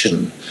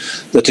intuition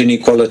that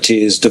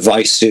inequality is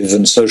divisive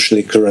and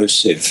socially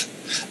corrosive.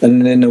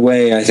 And in a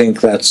way, I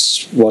think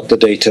that's what the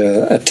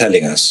data are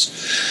telling us.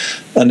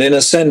 And in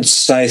a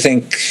sense, I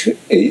think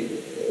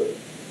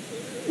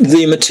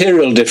the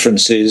material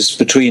differences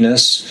between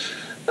us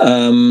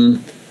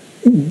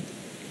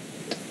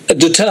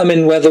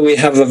determine whether we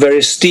have a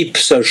very steep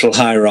social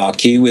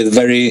hierarchy with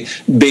very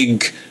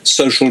big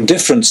social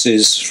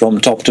differences from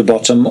top to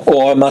bottom,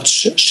 or a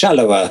much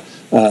shallower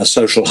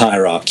social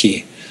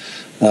hierarchy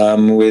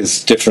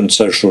with different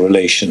social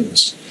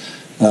relations.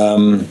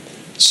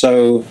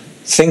 So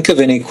think of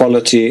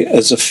inequality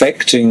as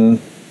affecting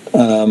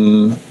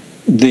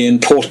the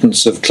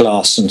importance of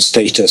class and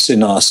status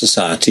in our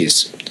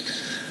societies.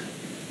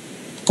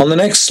 On the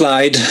next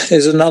slide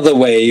is another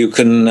way you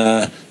can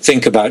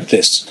think about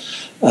this.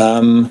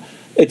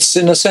 It's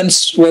in a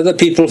sense whether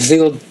people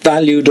feel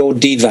valued or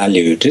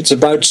devalued. It's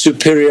about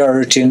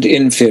superiority and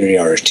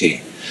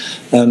inferiority.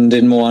 And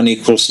in more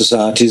unequal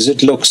societies,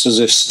 it looks as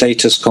if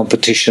status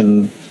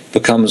competition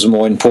becomes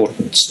more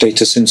important,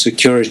 status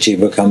insecurity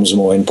becomes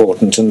more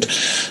important, and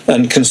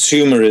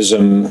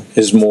consumerism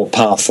is more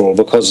powerful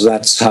because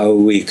that's how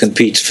we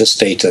compete for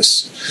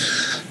status.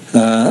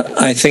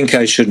 I think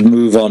I should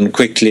move on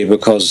quickly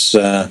because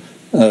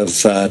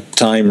of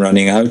time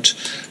running out.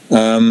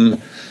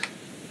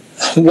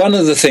 One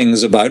of the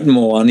things about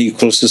more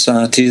unequal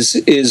societies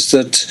is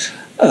that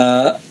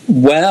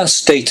where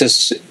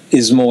status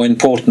is more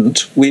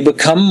important, we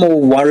become more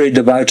worried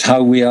about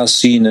how we are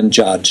seen and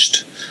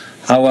judged,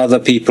 how other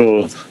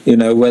people, you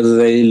know, whether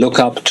they look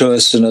up to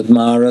us and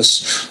admire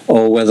us,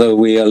 or whether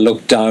we are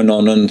looked down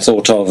on and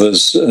thought of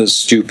as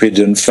stupid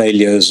and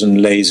failures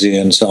and lazy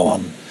and so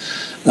on.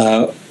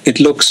 It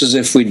looks as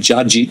if we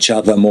judge each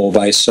other more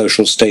by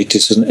social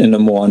status in a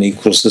more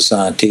unequal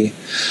society.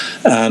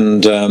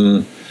 And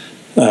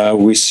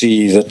we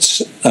see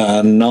that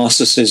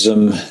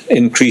narcissism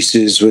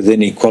increases with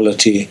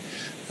inequality.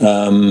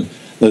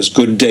 There's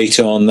good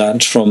data on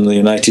that from the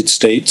United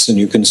States, and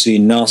you can see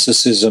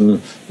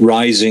narcissism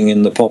rising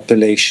in the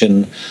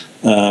population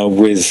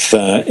with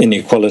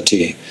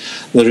inequality.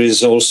 There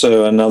is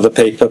also another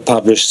paper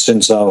published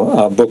since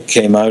our book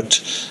came out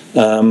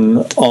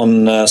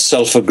on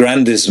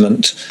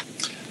self-aggrandizement.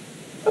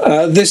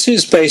 This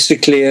is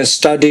basically a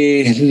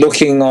study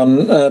looking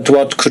at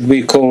what could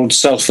be called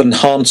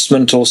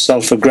self-enhancement or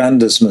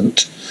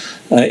self-aggrandizement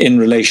in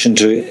relation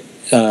to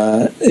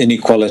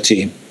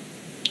inequality.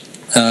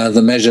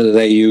 The measure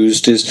they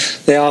used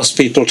is they asked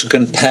people to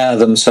compare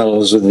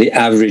themselves with the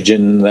average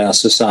in their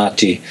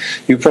society.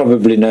 You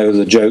probably know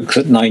the joke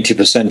that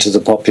 90% of the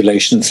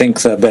population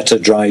think they're better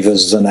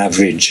drivers than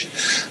average.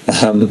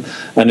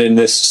 And in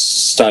this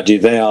study,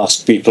 they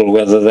asked people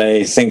whether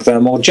they think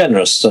they're more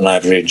generous than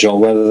average or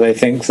whether they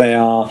think they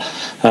are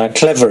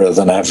cleverer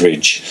than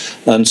average.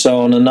 And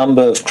so on a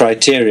number of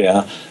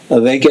criteria,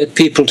 they get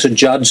people to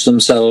judge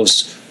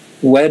themselves.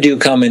 Where do you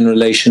come in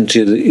relation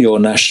to your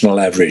national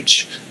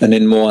average? And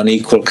in more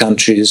unequal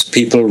countries,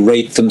 people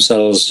rate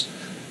themselves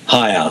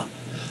higher.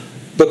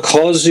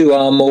 Because you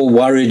are more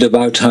worried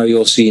about how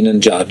you're seen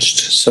and judged,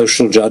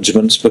 social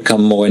judgments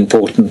become more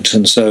important.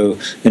 And so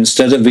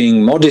instead of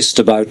being modest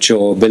about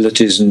your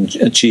abilities and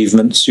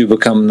achievements, you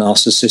become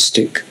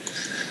narcissistic.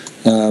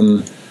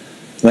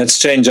 Let's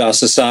change our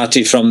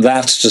society from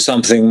that to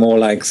something more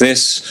like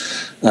this.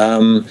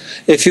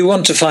 If you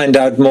want to find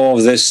out more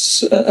of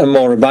this,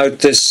 more about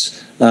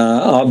this,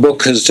 our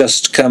book has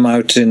just come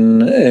out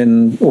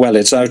well,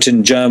 it's out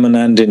in German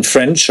and in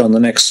French. On the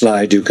next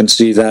slide, you can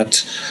see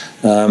that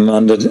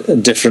under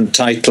different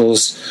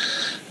titles.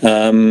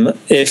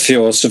 If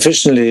you're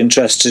sufficiently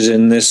interested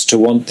in this to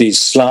want these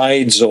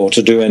slides or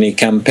to do any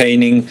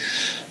campaigning,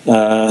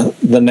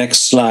 the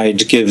next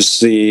slide gives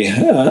the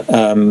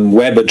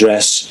web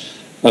address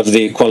of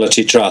the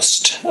Equality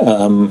Trust,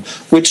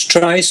 which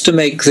tries to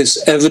make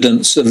this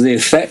evidence of the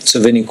effects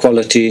of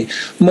inequality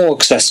more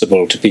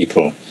accessible to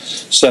people.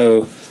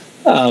 So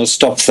I'll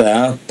stop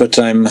there, but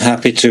I'm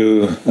happy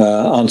to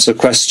answer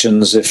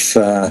questions if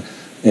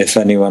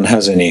anyone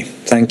has any.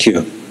 Thank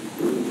you.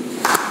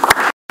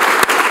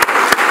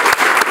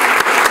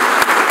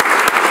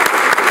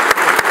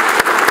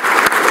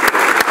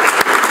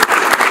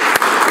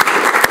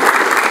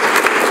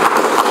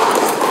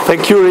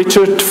 Thank you,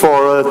 Richard,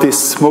 for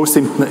this most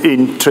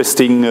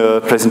interesting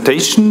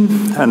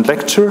presentation and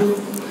lecture.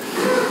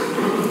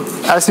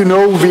 As you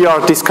know, we are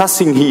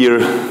discussing here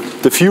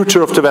the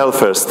future of the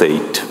welfare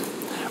state.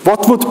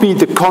 What would be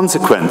the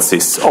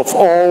consequences of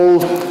all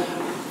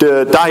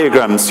the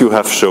diagrams you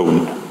have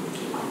shown?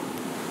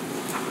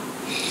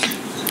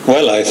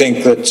 Well, I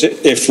think that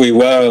if we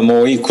were a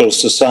more equal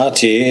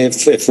society,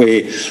 if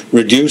we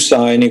reduce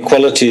our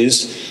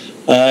inequalities,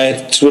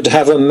 it would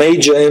have a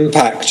major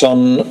impact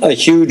on a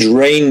huge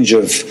range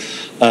of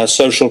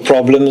social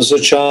problems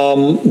which are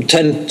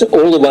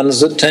all the ones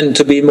that tend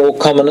to be more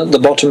common at the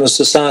bottom of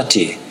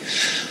society.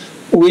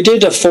 We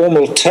did a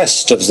formal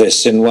test of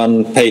this in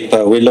one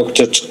paper. We looked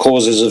at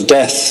causes of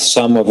death,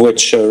 some of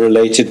which are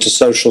related to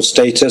social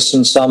status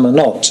and some are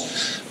not.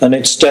 And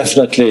it's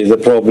definitely the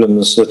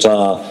problems that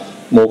are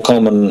more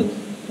common,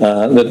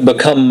 that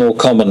become more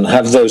common,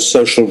 have those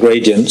social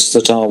gradients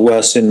that are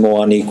worse in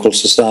more unequal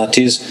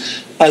societies.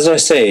 As I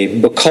say,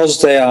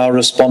 because they are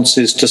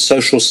responses to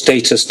social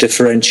status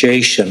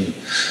differentiation.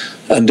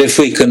 And if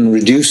we can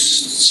reduce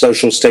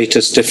social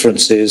status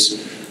differences,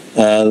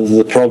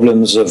 the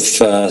problems of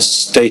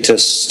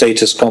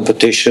status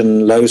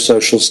competition, low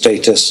social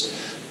status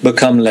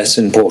become less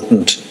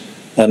important,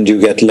 and you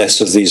get less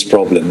of these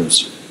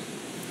problems.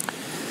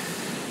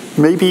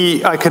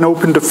 Maybe I can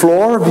open the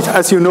floor.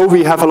 As you know,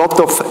 we have a lot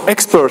of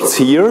experts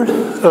here.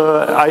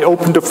 I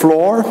open the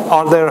floor.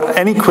 Are there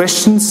any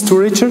questions to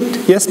Richard?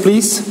 Yes,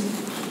 please.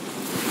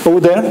 Over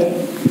there.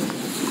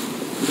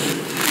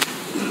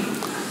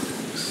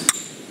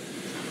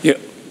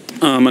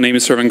 My name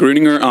is Servan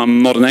Gruninger.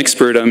 I'm not an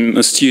expert. I'm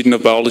a student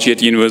of biology at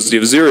the University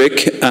of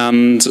Zurich,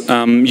 and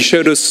you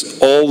showed us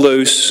all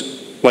those,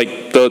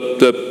 like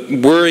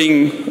the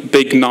worrying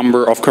big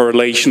number of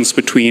correlations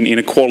between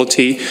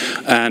inequality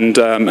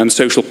and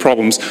social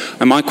problems.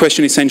 And my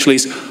question essentially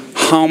is,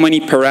 how many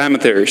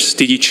parameters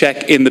did you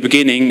check in the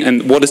beginning,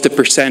 and what is the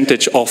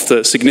percentage of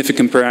the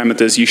significant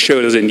parameters you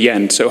showed us in the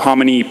end? So how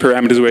many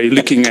parameters were you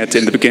looking at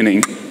in the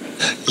beginning?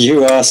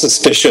 You are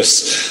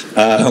suspicious.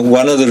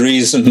 One of the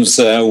reasons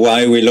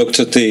why we looked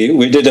at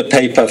we did a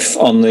paper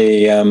on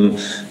the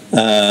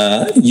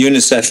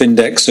UNICEF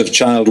Index of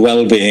Child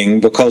Wellbeing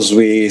because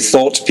we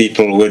thought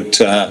people would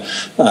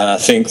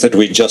think that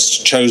we'd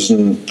just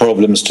chosen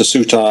problems to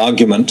suit our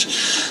argument.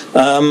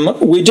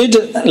 We did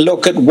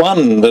look at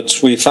one that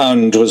we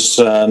found was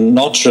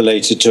not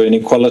related to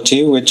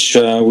inequality, which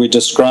we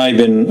describe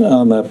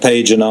on a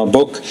page in our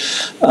book.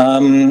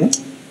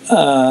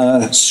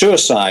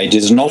 Suicide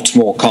is not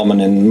more common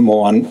in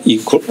more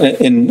unequal.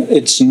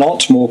 It's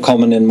not more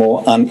common in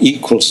more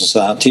unequal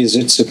societies.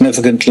 It's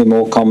significantly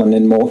more common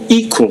in more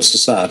equal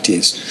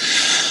societies.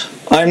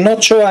 I'm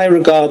not sure I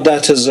regard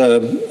that as a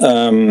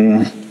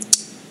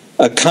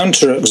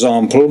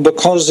counterexample,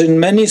 because in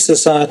many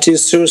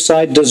societies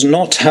suicide does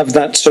not have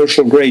that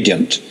social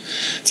gradient.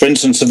 For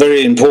instance, a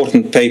very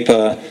important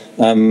paper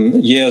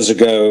years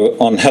ago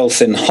on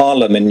health in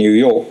Harlem in New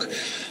York.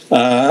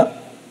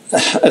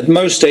 At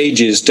most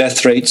ages,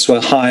 death rates were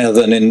higher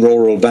than in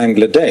rural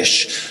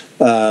Bangladesh.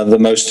 The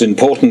most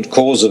important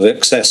cause of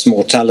excess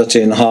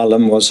mortality in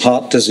Harlem was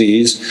heart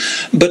disease,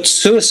 but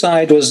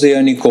suicide was the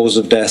only cause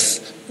of death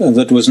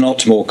that was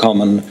not more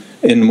common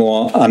in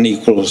more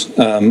unequal, which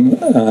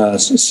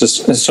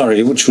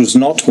was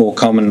not more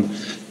common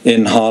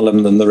in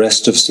Harlem than the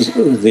rest of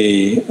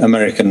the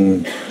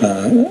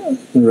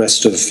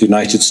rest of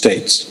United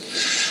States.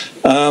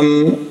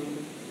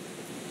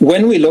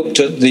 When we looked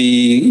at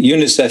the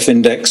UNICEF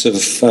Index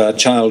of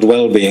Child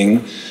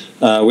Wellbeing,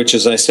 which,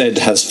 as I said,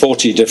 has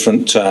 40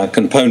 different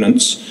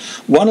components,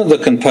 one of the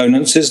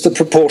components is the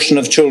proportion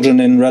of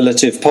children in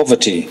relative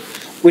poverty,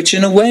 which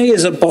in a way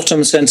is a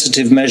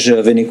bottom-sensitive measure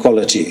of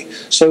inequality.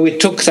 So we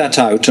took that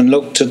out and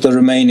looked at the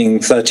remaining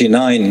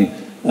 39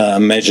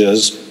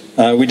 measures.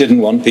 We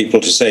didn't want people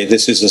to say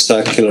this is a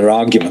circular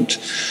argument.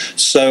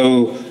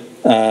 So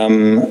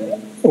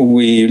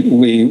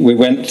we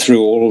went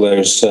through all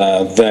those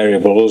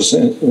variables.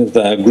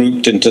 They're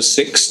grouped into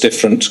 6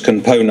 different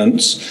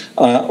components.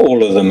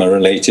 All of them are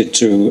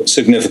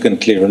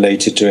significantly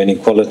related to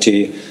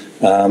inequality.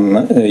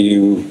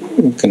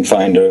 You can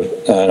find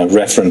a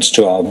reference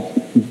to our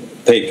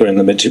paper in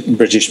the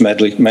British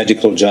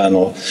Medical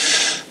Journal.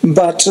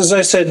 But as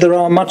I said, there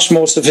are much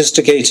more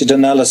sophisticated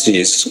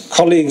analyses.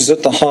 Colleagues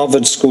at the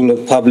Harvard School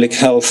of Public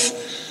Health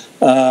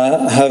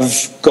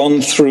have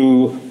gone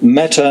through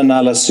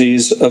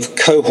meta-analyses of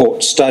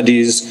cohort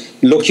studies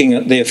looking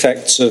at the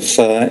effects of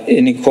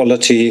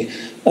inequality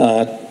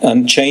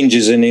and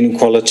changes in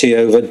inequality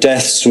over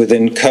deaths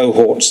within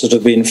cohorts that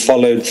have been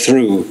followed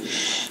through.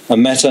 A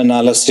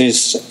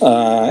meta-analysis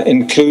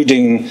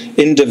including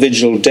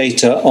individual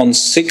data on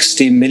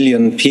 60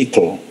 million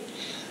people.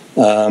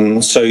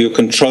 So you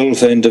control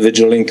for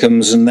individual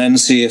incomes and then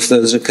see if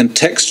there's a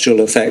contextual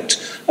effect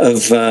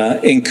of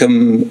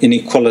income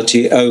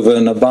inequality over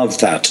and above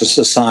that, a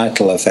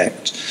societal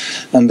effect.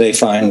 And they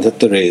find that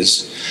there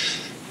is.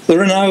 There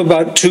are now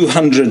about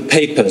 200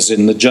 papers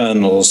in the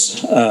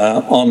journals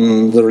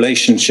on the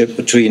relationship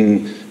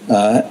between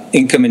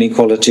income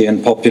inequality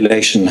and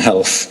population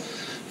health.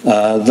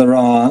 There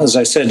are, as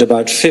I said,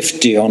 about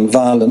 50 on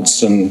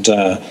violence and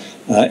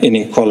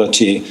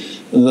inequality.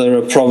 There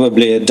are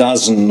probably a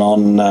dozen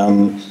on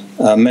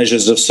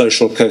measures of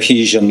social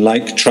cohesion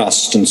like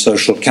trust and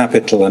social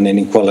capital and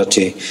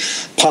inequality.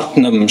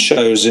 Putnam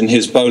shows in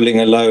his Bowling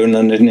Alone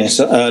and in his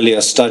earlier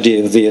study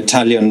of the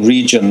Italian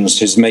regions,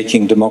 his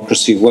Making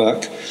Democracy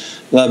Work,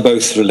 they're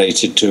both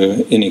related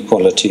to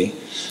inequality.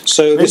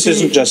 So this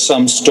isn't just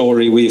some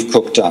story we've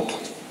cooked up.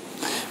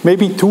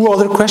 Maybe 2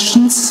 other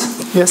questions?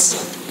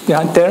 Yes?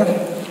 behind there,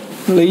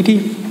 lady.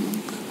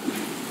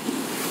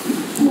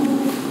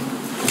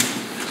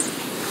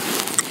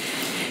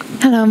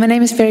 Hello, my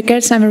name is Vera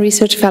Gertz. I'm a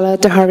research fellow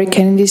at the Harvard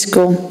Kennedy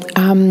School.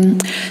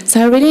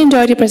 So I really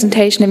enjoyed your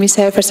presentation, let me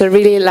say. First, I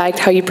really liked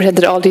how you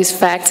presented all these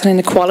facts on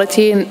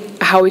inequality and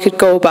how we could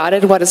go about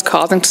it, what it's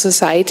causing to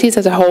societies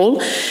as a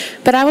whole.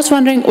 But I was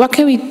wondering, what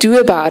can we do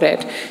about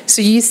it?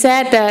 So you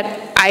said that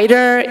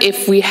either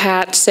if we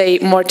had, say,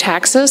 more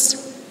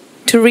taxes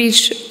to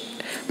reach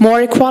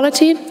more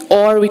equality,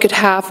 or we could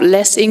have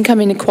less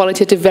income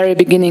inequality at the very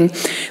beginning.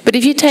 But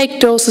if you take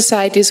those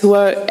societies who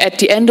are at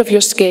the end of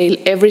your scale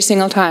every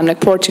single time,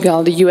 like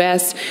Portugal, the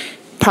US,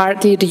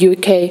 partly the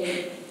UK,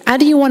 how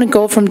do you want to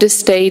go from this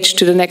stage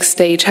to the next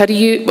stage? How do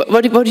you,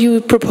 what do you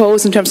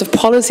propose in terms of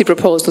policy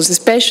proposals,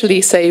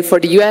 especially, say,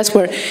 for the US,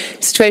 where the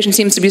situation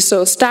seems to be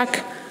so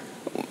stuck,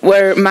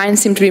 where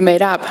minds seem to be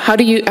made up? How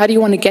do you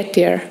want to get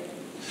there?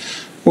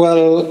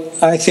 Well,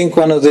 I think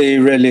one of the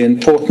really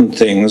important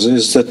things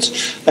is that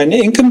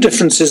income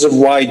differences have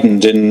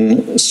widened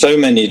in so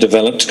many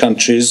developed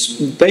countries,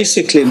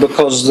 basically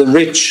because the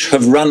rich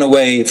have run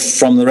away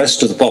from the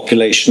rest of the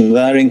population.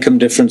 Their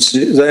incomes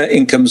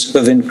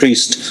have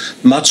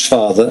increased much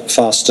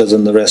faster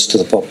than the rest of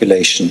the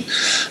population.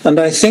 And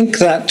I think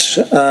that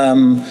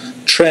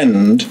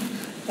trend,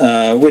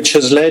 which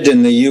has led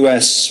in the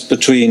US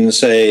between,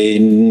 say,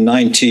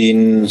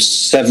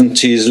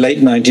 1970s, late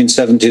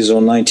 1970s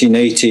or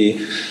 1980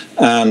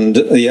 and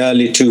the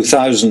early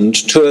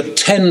 2000s, to a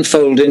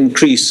tenfold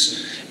increase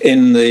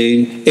in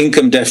the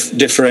income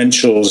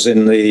differentials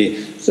in the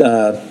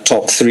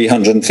top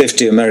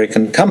 350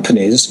 American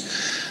companies.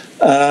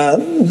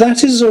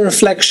 That is a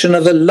reflection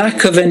of a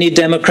lack of any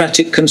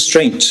democratic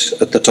constraint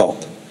at the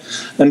top.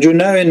 And you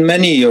know, in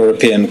many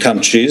European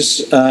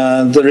countries,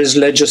 there is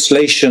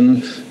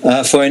legislation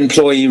for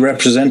employee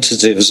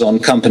representatives on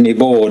company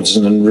boards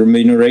and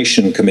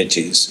remuneration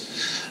committees.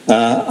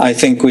 I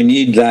think we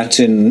need that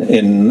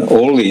in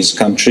all these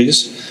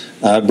countries.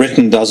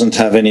 Britain doesn't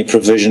have any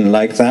provision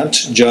like that.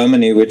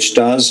 Germany, which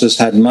does, has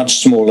had much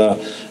smaller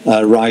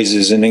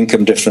rises in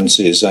income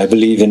differences. I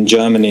believe in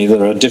Germany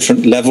there are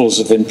different levels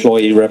of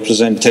employee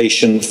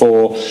representation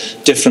for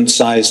different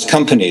sized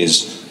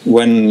companies.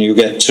 When you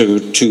get to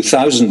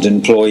 2,000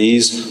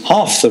 employees,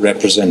 half the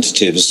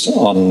representatives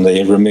on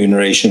the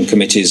remuneration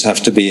committees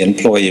have to be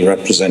employee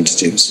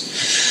representatives.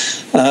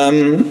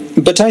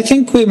 But I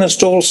think we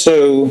must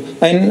also,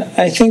 and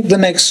I think the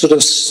next sort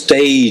of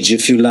stage,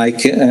 if you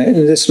like,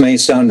 this may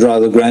sound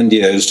rather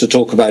grandiose to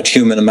talk about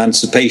human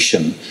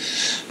emancipation,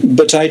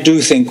 but I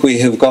do think we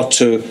have got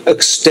to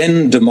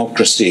extend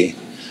democracy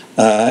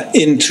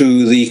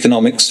into the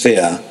economic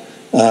sphere.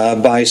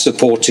 By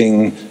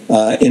supporting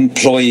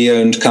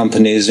employee-owned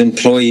companies,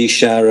 employee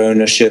share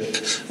ownership,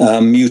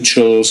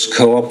 mutuals,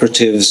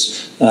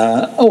 cooperatives,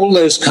 all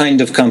those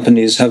kind of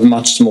companies have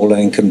much smaller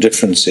income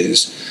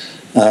differences.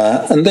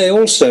 And they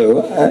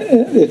also,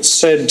 it's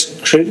said,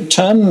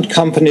 turn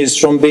companies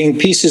from being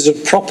pieces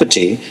of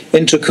property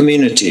into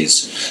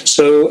communities.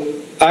 So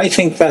I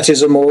think that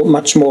is a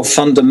much more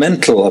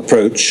fundamental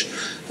approach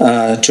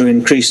to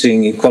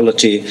increasing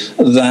equality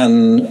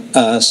than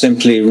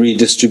simply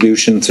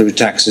redistribution through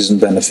taxes and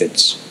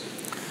benefits.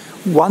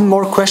 One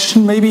more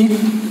question, maybe?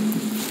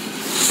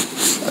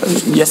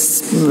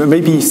 Yes,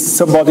 maybe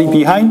somebody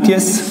behind,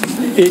 yes?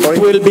 It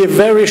will be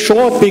very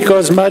short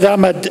because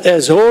Madame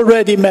has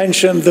already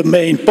mentioned the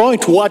main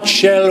point. What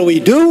shall we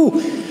do?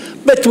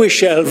 But we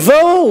shall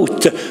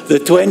vote. The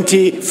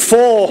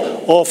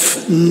 24th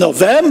of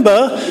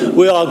November,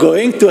 we are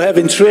going to have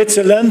in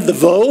Switzerland the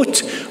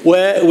vote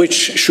which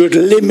should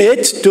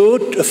limit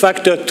to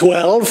factor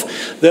 12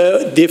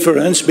 the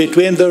difference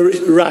between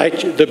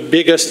the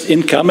biggest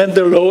income and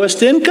the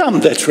lowest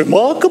income. That's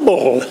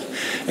remarkable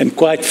and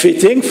quite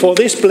fitting for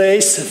this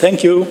place.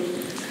 Thank you.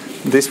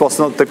 This was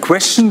not the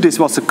question, this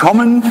was a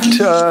comment.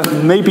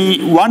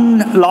 Maybe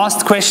one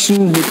last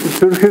question,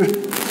 Mr.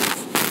 Bürger.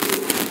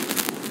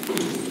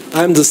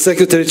 I'm the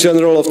Secretary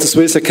General of the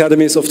Swiss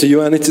Academies of the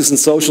Humanities and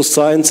Social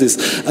Sciences,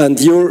 and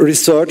your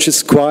research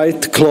is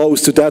quite close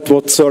to that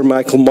what Sir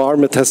Michael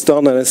Marmot has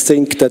done, and I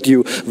think that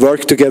you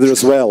work together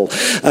as well.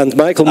 And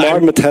Michael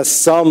Marmot has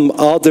some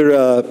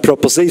other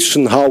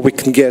proposition how we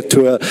can get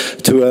to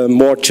a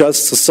more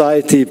just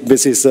society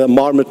with his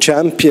Marmot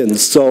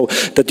champions, so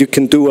that you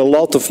can do a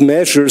lot of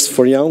measures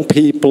for young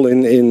people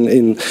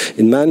in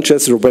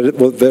Manchester or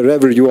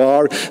wherever you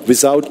are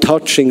without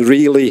touching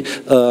really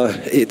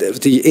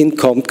the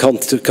income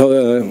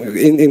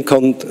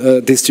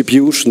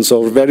distribution,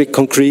 so very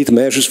concrete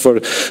measures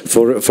for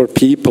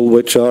people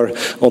which are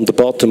on the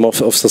bottom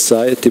of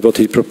society, what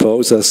he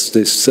proposes,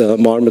 this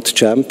Marmot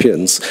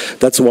champions.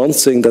 That's one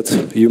thing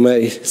that you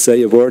may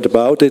say a word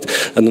about it.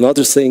 And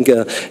another thing,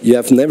 you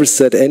have never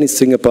said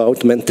anything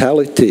about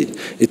mentality.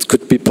 It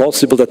could be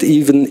possible that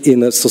even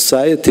in a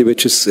society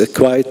which is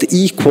quite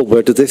equal,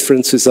 where the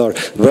differences are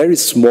very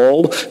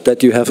small,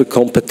 that you have a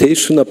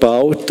competition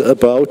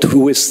about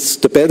who is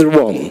the better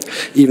one.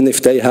 even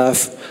if they have,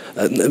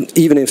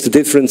 even if the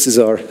differences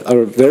are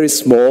very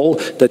small,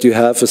 that you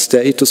have a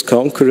status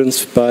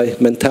concurrence by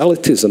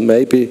mentalism.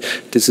 Maybe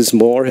this is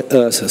more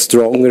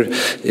stronger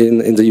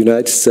in the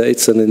United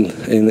States and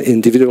in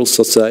individual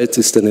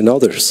societies than in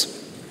others.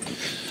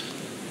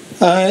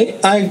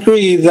 I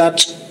agree that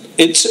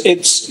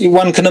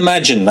one can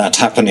imagine that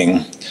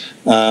happening.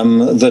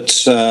 That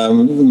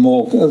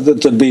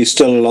there'd be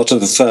still a lot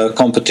of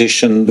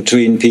competition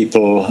between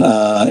people,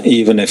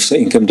 even if the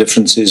income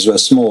differences were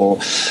small.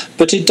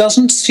 But it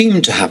doesn't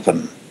seem to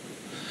happen.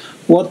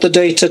 What the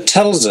data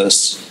tells us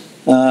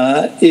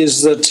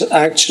is that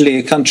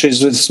actually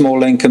countries with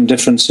small income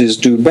differences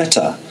do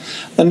better.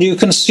 And you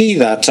can see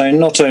that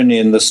not only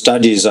in the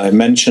studies I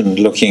mentioned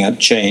looking at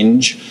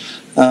change,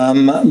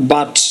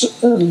 but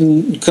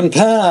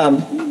compare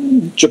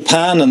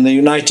Japan and the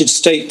United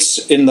States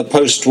in the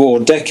post-war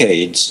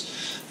decades.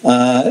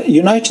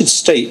 United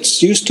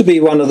States used to be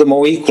one of the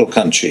more equal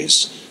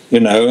countries,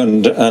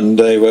 and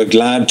they were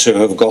glad to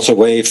have got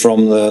away from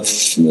the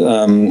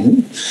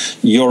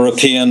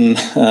European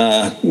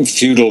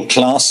feudal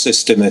class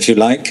system, if you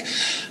like.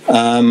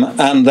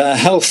 And their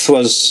health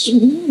was,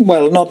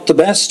 well, not the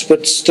best,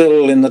 but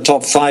still in the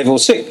top 5 or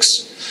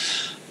 6.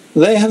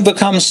 They have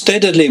become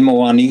steadily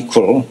more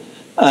unequal,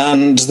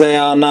 and they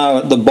are now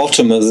at the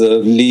bottom of the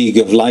league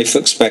of life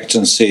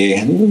expectancy.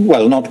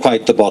 Well, not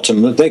quite the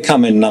bottom, but they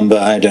come in number,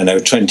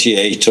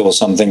 28 or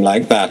something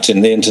like that in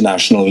the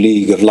International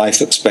League of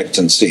Life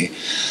Expectancy.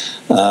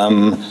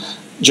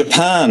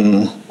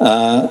 Japan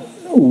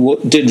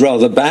did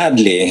rather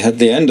badly. At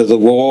the end of the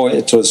war,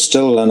 it was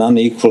still an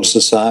unequal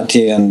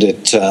society, and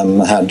it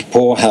had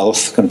poor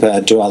health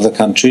compared to other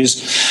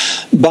countries.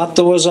 But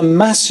there was a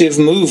massive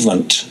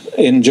movement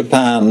in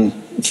Japan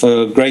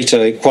for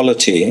greater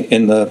equality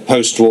in the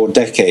post-war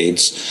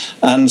decades.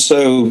 And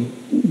so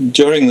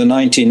during the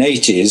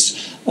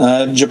 1980s,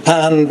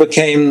 Japan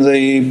became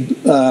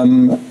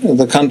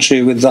the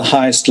country with the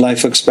highest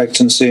life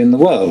expectancy in the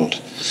world.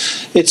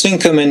 Its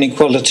income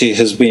inequality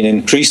has been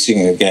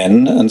increasing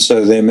again, and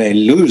so they may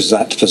lose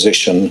that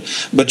position.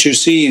 But you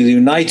see the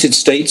United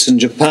States and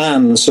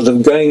Japan sort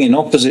of going in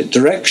opposite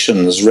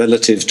directions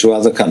relative to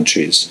other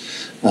countries,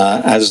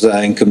 as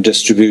their income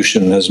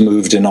distribution has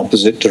moved in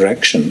opposite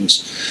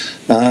directions.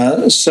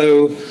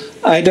 So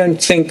I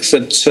don't think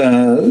that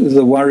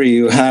the worry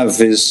you have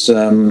is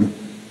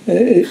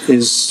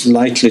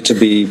likely to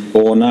be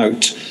borne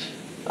out.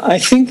 I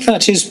think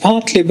that is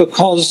partly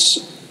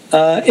because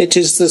it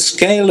is the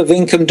scale of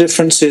income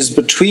differences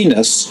between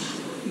us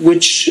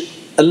which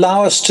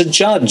allow us to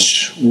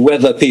judge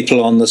whether people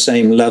are on the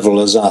same level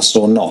as us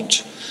or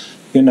not.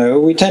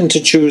 We tend to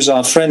choose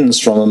our friends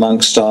from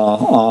amongst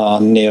our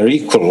near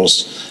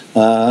equals,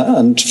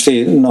 and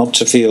not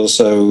to feel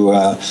so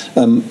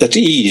at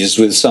ease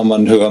with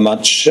someone who are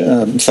much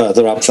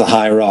further up the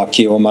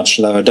hierarchy or much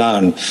lower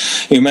down.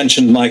 You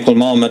mentioned Michael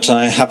Marmot.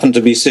 I happen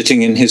to be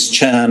sitting in his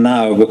chair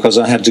now because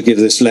I had to give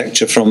this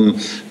lecture from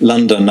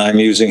London. I'm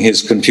using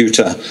his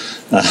computer.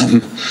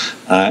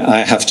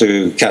 I have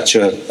to catch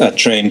a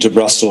train to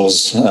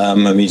Brussels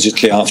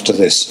immediately after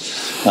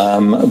this.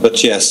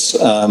 But yes,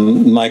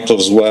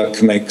 Michael's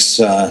work makes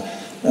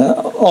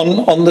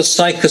on the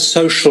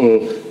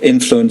psychosocial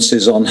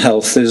influences on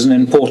health is an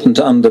important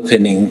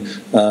underpinning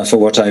for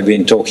what I've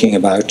been talking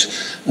about,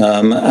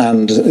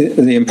 and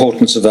the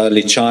importance of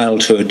early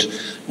childhood,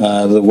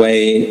 the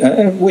way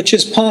which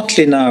is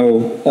partly now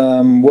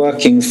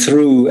working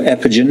through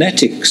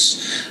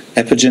epigenetics.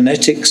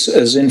 Epigenetics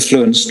is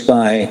influenced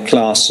by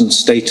class and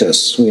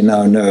status. We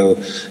now know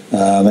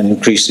an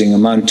increasing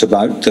amount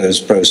about those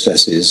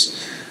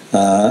processes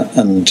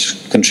and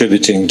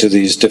contributing to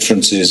these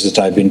differences that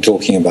I've been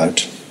talking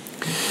about.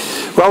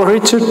 Well,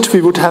 Richard,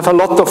 we would have a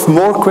lot of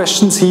more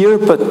questions here,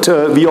 but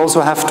we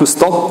also have to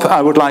stop.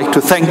 I would like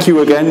to thank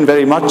you again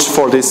very much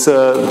for this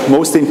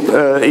most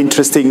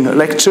interesting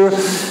lecture.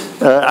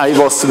 I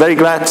was very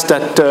glad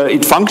that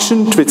it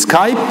functioned with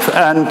Skype,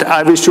 and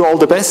I wish you all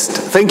the best.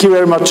 Thank you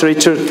very much,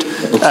 Richard,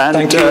 and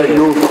thank you.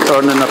 You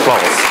earn an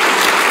applause.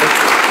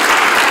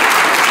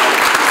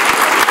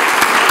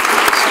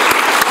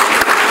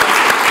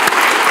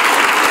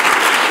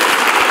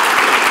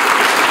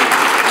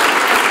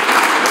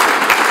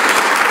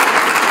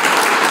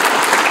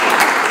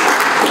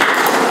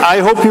 I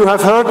hope you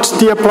have heard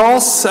the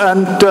applause,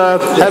 and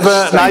have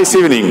a nice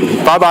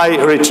evening.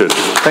 Bye-bye, Richard.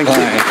 Thank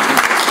you.